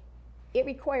mean, it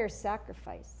requires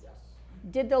sacrifice. Yes.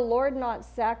 Did the Lord not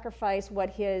sacrifice what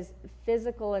his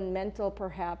physical and mental,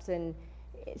 perhaps, and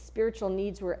spiritual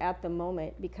needs were at the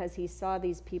moment because he saw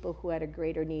these people who had a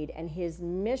greater need, and his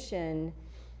mission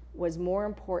was more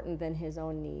important than his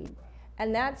own need?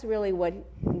 And that's really what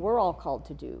we're all called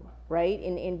to do, right,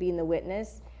 in being the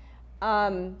witness.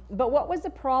 But what was the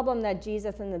problem that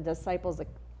Jesus and the disciples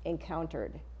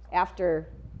encountered after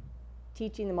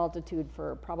teaching the multitude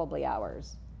for probably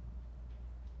hours?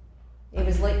 It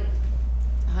was like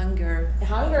Hunger,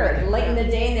 late in the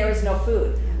day, and there was no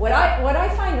food. What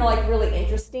I find like really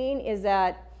interesting is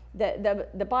that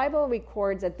the Bible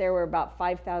records that there were about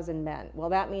 5,000 men. Well,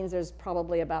 that means there's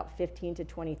probably about 15 to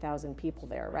 20,000 people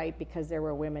there, right? Because there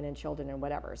were women and children and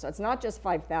whatever. So it's not just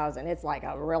 5,000, it's like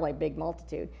a really big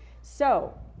multitude.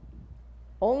 So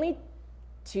only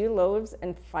 2 loaves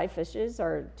and 5 fishes,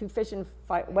 or 2 fish and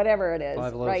 5, whatever it is,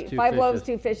 5 loaves, right? 2 5 fishes. loaves,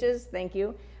 2 fishes, thank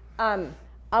you.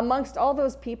 Amongst all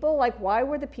those people, like, why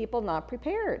were the people not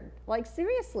prepared? Like,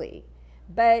 seriously.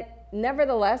 But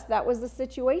nevertheless, that was the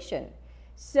situation.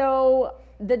 So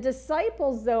the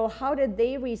disciples, though, how did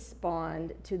they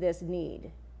respond to this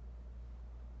need?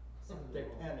 They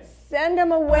panicked. Send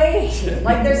them away.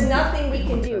 Like, there's nothing we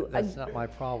can do. That's not my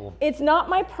problem. It's not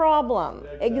my problem.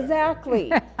 Exactly.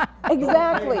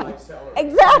 Exactly.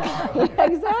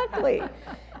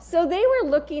 So they were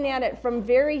looking at it from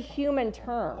very human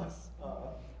terms.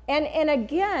 And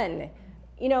again,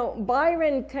 you know,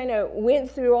 Byron kind of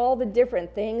went through all the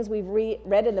different things we've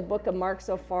read in the book of Mark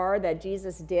so far that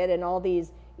Jesus did, and all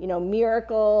these, you know,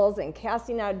 miracles and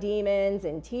casting out demons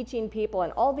and teaching people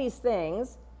and all these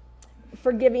things,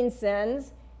 forgiving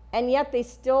sins, and yet they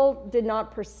still did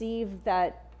not perceive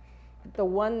that the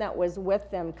one that was with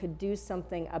them could do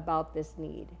something about this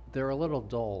need. They're a little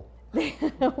dull.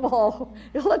 Well,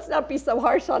 let's not be so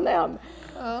harsh on them.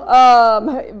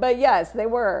 But yes, they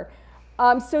were.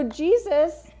 So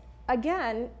Jesus,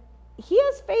 again, he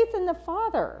has faith in the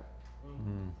Father.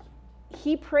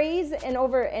 He prays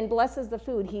and blesses the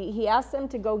food. He asks them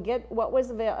to go get what was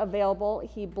available.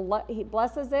 He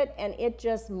blesses it, and it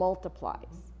just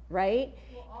multiplies, right?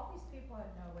 Well, all these people had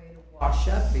no way to wash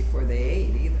up before they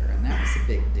ate either, and that was a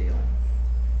big deal.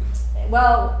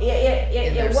 Well,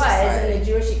 it was society. in the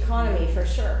Jewish economy for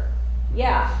sure.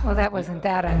 Yeah. Well, that wasn't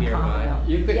that Nearby. uncommon.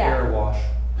 You could Yeah. air wash.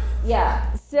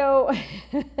 Yeah. So,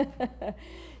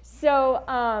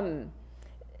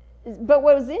 but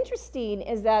what was interesting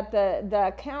is that the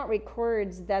account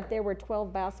records that there were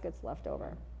 12 baskets left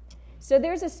over. So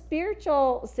there's a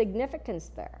spiritual significance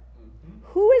there.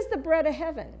 Who is the bread of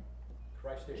heaven?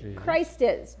 Christ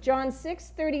is. John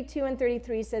 6:32 and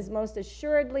 33 says, "Most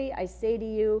assuredly, I say to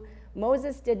you,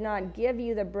 Moses did not give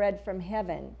you the bread from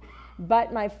heaven,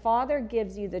 but my Father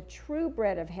gives you the true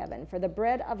bread of heaven. For the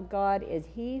bread of God is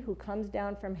he who comes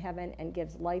down from heaven and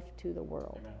gives life to the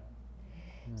world."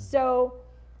 So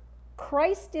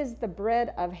Christ is the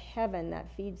bread of heaven that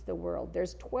feeds the world.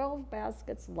 There's 12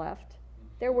 baskets left.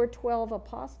 There were 12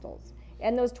 apostles.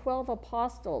 And those 12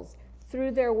 apostles,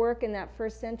 through their work in that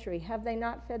first century, have they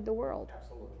not fed the world?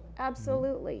 Absolutely.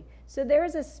 Absolutely. So there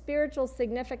is a spiritual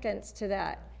significance to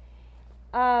that.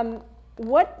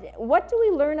 What do we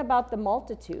learn about the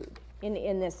multitude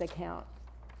in this account?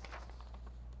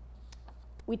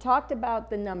 We talked about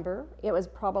the number. It was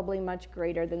probably much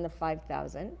greater than the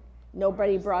 5,000.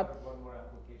 Nobody brought... One more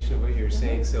application of what you're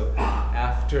saying. So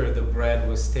after the bread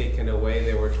was taken away,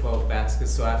 there were 12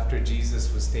 baskets. So after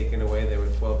Jesus was taken away, there were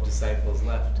 12 disciples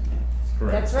left.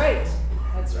 That's right.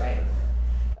 That's right.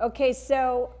 Okay,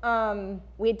 so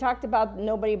we had talked about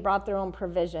nobody brought their own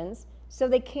provisions. So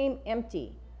they came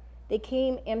empty. They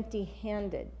came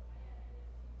empty-handed.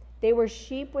 They were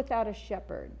sheep without a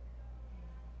shepherd.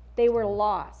 They were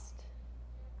lost.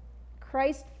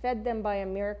 Christ fed them by a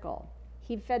miracle.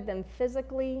 He fed them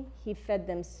physically. He fed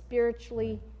them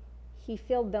spiritually. He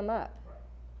filled them up.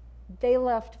 They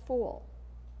left full.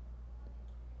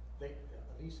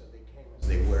 Lisa, they came as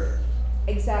they were.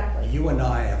 Exactly. You and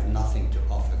I have nothing to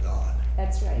offer God.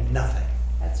 That's right. Nothing.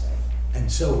 That's right. And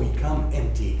so we come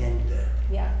empty-handed.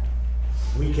 Yeah.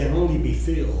 We can only be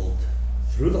filled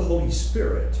through the Holy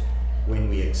Spirit when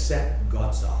we accept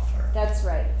God's offer. That's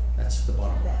right. That's the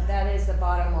bottom line. That is the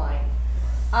bottom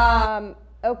line.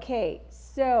 Okay,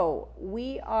 so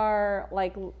we are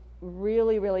like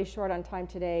really, really short on time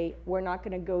today. We're not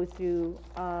going to go through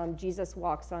Jesus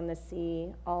walks on the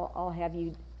sea. I'll have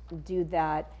you do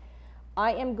that.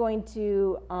 I am going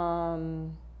to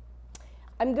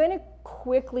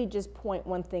quickly just point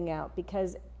one thing out,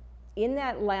 because in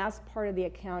that last part of the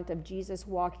account of Jesus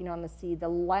walking on the sea, the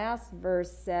last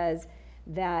verse says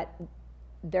that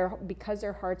because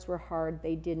their hearts were hard,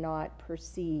 they did not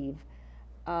perceive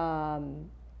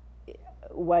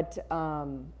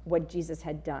what Jesus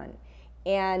had done.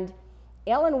 And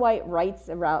Ellen White writes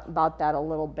about that a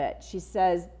little bit. She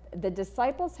says, the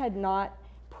disciples had not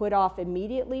put off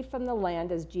immediately from the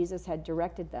land as Jesus had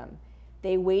directed them.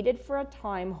 They waited for a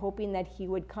time, hoping that he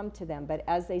would come to them. But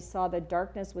as they saw the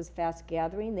darkness was fast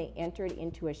gathering, they entered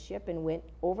into a ship and went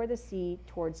over the sea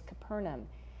towards Capernaum.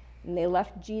 And they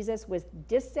left Jesus with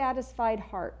dissatisfied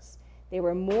hearts. They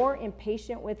were more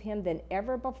impatient with him than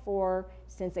ever before,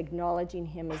 since acknowledging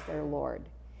him as their Lord.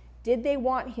 Did they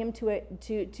want him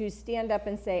to stand up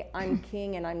and say, "I'm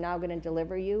king and I'm now going to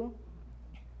deliver you"?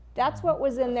 That's what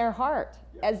was in their heart,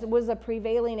 as was a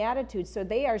prevailing attitude. So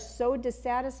they are so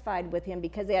dissatisfied with him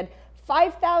because they had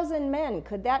 5,000 men.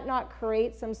 Could that not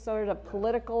create some sort of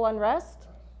political unrest?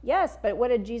 Yes, but what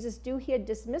did Jesus do? He had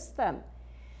dismissed them.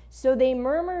 So they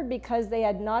murmured because they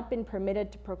had not been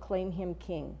permitted to proclaim him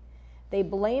king. They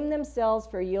blamed themselves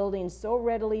for yielding so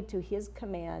readily to his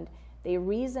command. They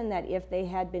reasoned that if they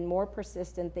had been more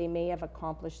persistent, they may have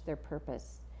accomplished their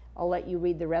purpose. I'll let you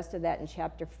read the rest of that in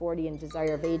chapter 40 in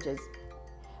Desire of Ages.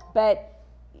 But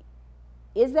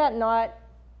is it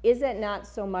not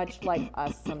so much like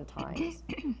us sometimes?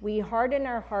 We harden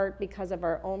our heart because of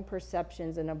our own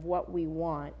perceptions and of what we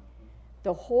want.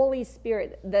 The Holy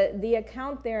Spirit, the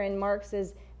account there in Mark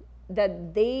says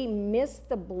that they missed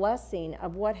the blessing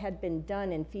of what had been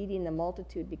done in feeding the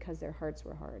multitude because their hearts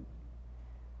were hard.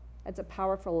 That's a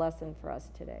powerful lesson for us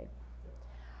today.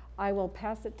 I will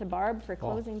pass it to Barb for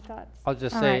closing thoughts. I'll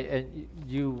just All say, right. and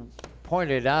you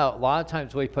pointed out, a lot of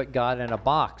times we put God in a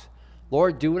box.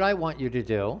 Lord, do what I want you to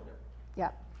do.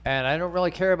 Yeah. And I don't really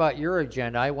care about your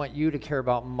agenda. I want you to care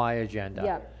about my agenda.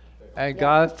 Yeah. And Yeah.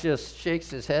 God just shakes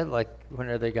his head like, when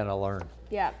are they going to learn?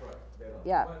 Yeah.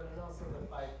 Yeah. But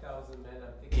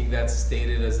thinking that's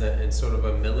stated as in sort of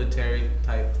a military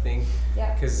type thing.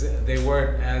 Yeah. Because they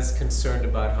weren't as concerned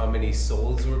about how many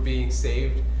souls were being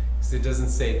saved. Because it doesn't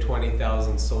say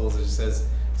 20,000 souls. It says,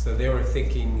 so they were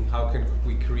thinking, how can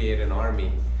we create an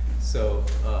army? So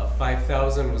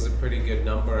 5,000 was a pretty good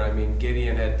number. I mean,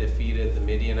 Gideon had defeated the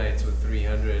Midianites with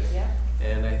 300. Yeah.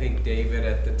 And I think David,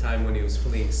 at the time when he was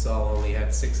fleeing Saul, only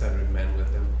had 600 men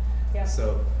with him. Yeah.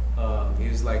 So he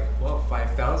was like, well,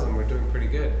 5,000, we're doing pretty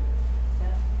good.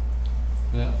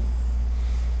 Yeah.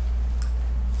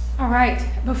 All right,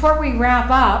 before we wrap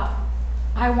up,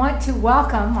 I want to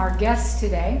welcome our guests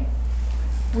today.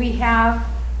 We have,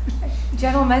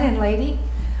 gentlemen and lady,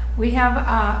 we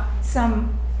have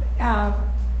some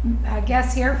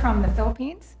guests here from the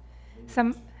Philippines,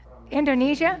 some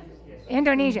Indonesia, and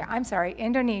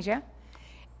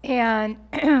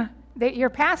you're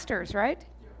pastors, right?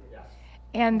 Yes.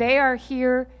 And they are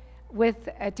here with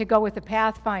to go with the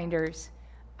Pathfinders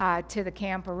to the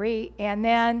Camporee. And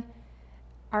then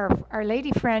our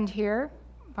lady friend here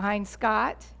behind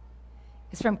Scott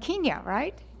is from Kenya,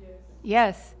 right?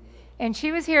 Yes. And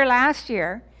she was here last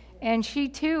year, and she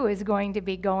too is going to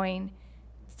be going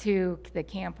to the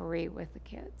Camporee with the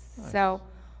kids. Nice. So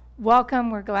welcome.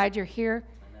 We're glad you're here.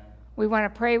 We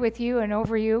want to pray with you and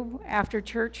over you after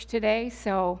church today,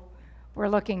 so we're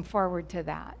looking forward to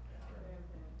that.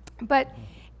 But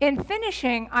in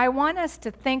finishing, I want us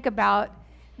to think about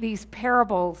these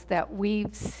parables that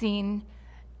we've seen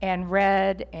and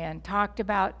read and talked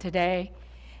about today.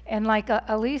 And like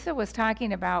Elisa was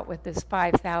talking about with this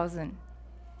 5,000,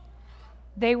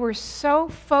 they were so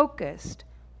focused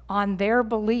on their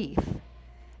belief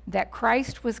that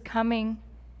Christ was coming,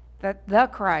 that the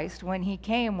Christ, when he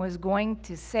came, was going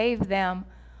to save them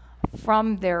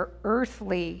from their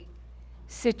earthly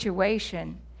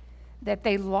situation, that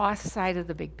they lost sight of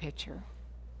the big picture.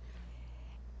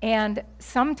 And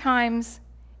sometimes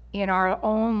in our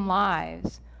own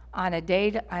lives,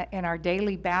 in our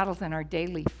daily battles and our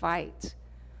daily fights,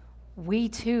 we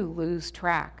too lose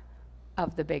track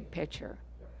of the big picture.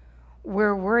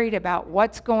 We're worried about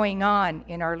what's going on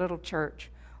in our little church.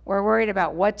 We're worried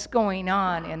about what's going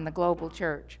on in the global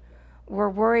church. We're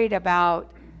worried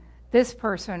about this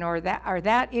person or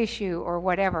that issue or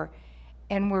whatever.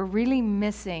 And we're really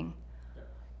missing,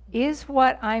 is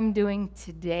what I'm doing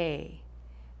today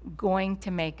going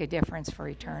to make a difference for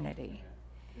eternity?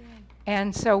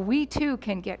 And so we too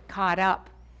can get caught up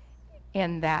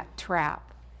in that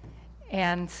trap.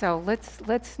 And so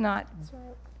let's not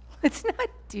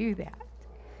do that.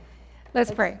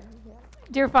 Let's pray.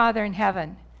 Dear Father in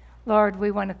heaven, Lord, we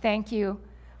want to thank you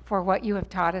for what you have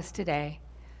taught us today.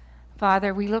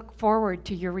 Father, we look forward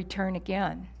to your return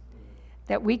again,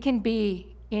 that we can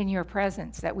be in your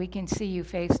presence, that we can see you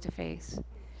face to face,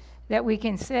 that we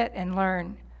can sit and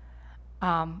learn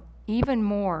even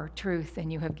more truth than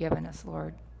you have given us,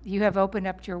 Lord. You have opened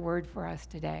up your word for us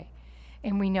today,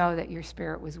 and we know that your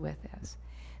Spirit was with us.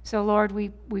 So, Lord, we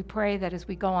pray that as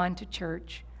we go on to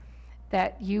church,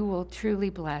 that you will truly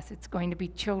bless. It's going to be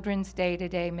Children's Day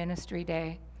today, Ministry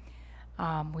Day.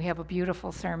 We have a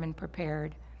beautiful sermon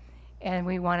prepared, and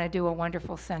we want to do a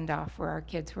wonderful send-off for our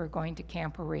kids who are going to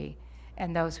Camporee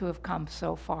and those who have come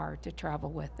so far to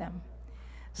travel with them.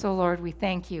 So, Lord, we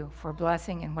thank you for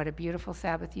blessing and what a beautiful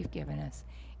Sabbath you've given us.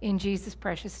 In Jesus'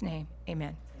 precious name,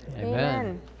 amen.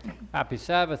 Amen. Happy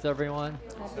Sabbath, everyone.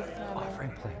 Happy Sabbath.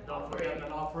 Offering plate. Don't forget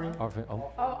an offering. Offering.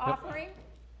 Oh, Oh, offering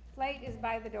plate is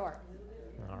by the door.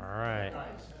 all right.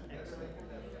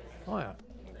 Oh, yeah.